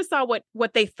we just saw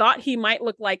what they thought he might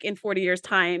look like in 40 years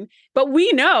time. But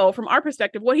we know from our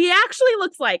perspective what he actually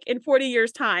looks like in 40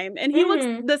 years time. And he looks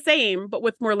the same, but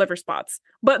with more liver spots,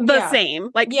 but the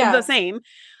same. So I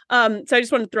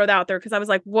just wanted to throw that out there because I was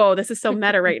like, whoa, this is so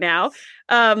meta right now.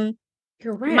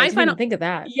 You're right. I didn't even think of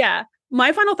that. Yeah.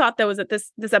 My final thought though is that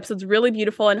this episode's really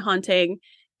beautiful and haunting.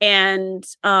 And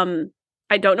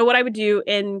I don't know what I would do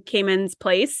in Cayman's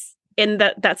place, in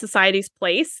that society's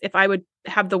place, if I would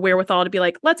have the wherewithal to be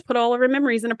like, let's put all of our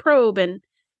memories in a probe and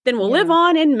then we'll live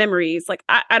on in memories. Like,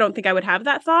 I don't think I would have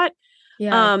that thought.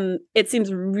 Yeah. It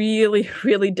seems really,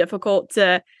 really difficult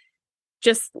to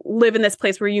just live in this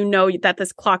place where you know that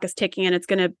this clock is ticking and it's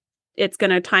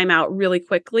gonna time out really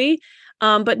quickly.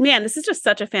 But man, this is just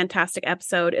such a fantastic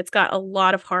episode. It's got a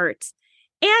lot of heart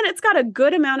and it's got a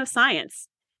good amount of science.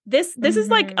 This is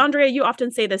like, Andrea, you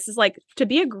often say this is like, to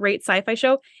be a great sci-fi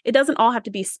show, it doesn't all have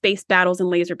to be space battles and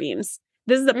laser beams.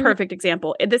 This is a perfect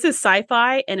example. This is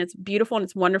sci-fi and it's beautiful and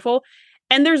it's wonderful.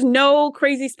 And there's no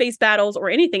crazy space battles or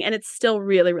anything. And it's still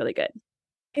really, really good.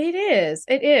 It is.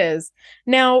 It is.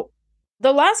 Now,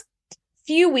 the last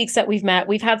few weeks that we've met,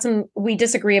 we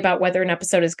disagree about whether an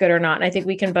episode is good or not. And I think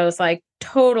we can both like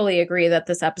totally agree that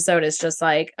this episode is just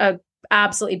like a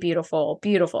absolutely beautiful,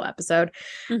 beautiful episode.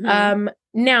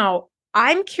 Now,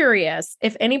 I'm curious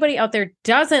if anybody out there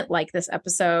doesn't like this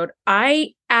episode.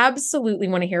 I absolutely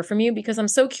want to hear from you because I'm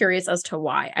so curious as to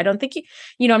why. I don't think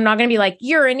I'm not going to be like,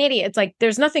 you're an idiot. It's like,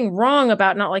 there's nothing wrong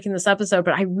about not liking this episode,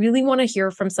 but I really want to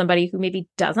hear from somebody who maybe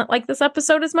doesn't like this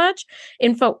episode as much.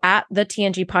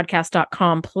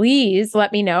 info@thetngpodcast.com. Please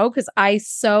let me know because I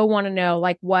so want to know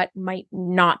like what might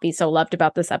not be so loved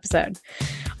about this episode.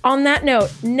 On that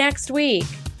note, next week,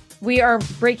 we are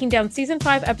breaking down season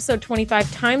 5, episode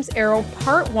 25, Time's Arrow,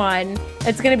 part 1.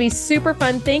 It's going to be super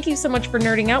fun. Thank you so much for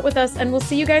nerding out with us, and we'll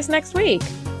see you guys next week.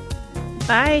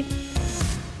 Bye.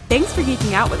 Thanks for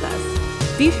geeking out with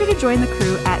us. Be sure to join the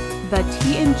crew at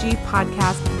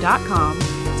thetngpodcast.com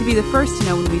to be the first to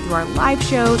know when we do our live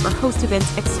shows or host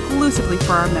events exclusively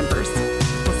for our members.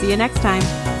 We'll see you next time.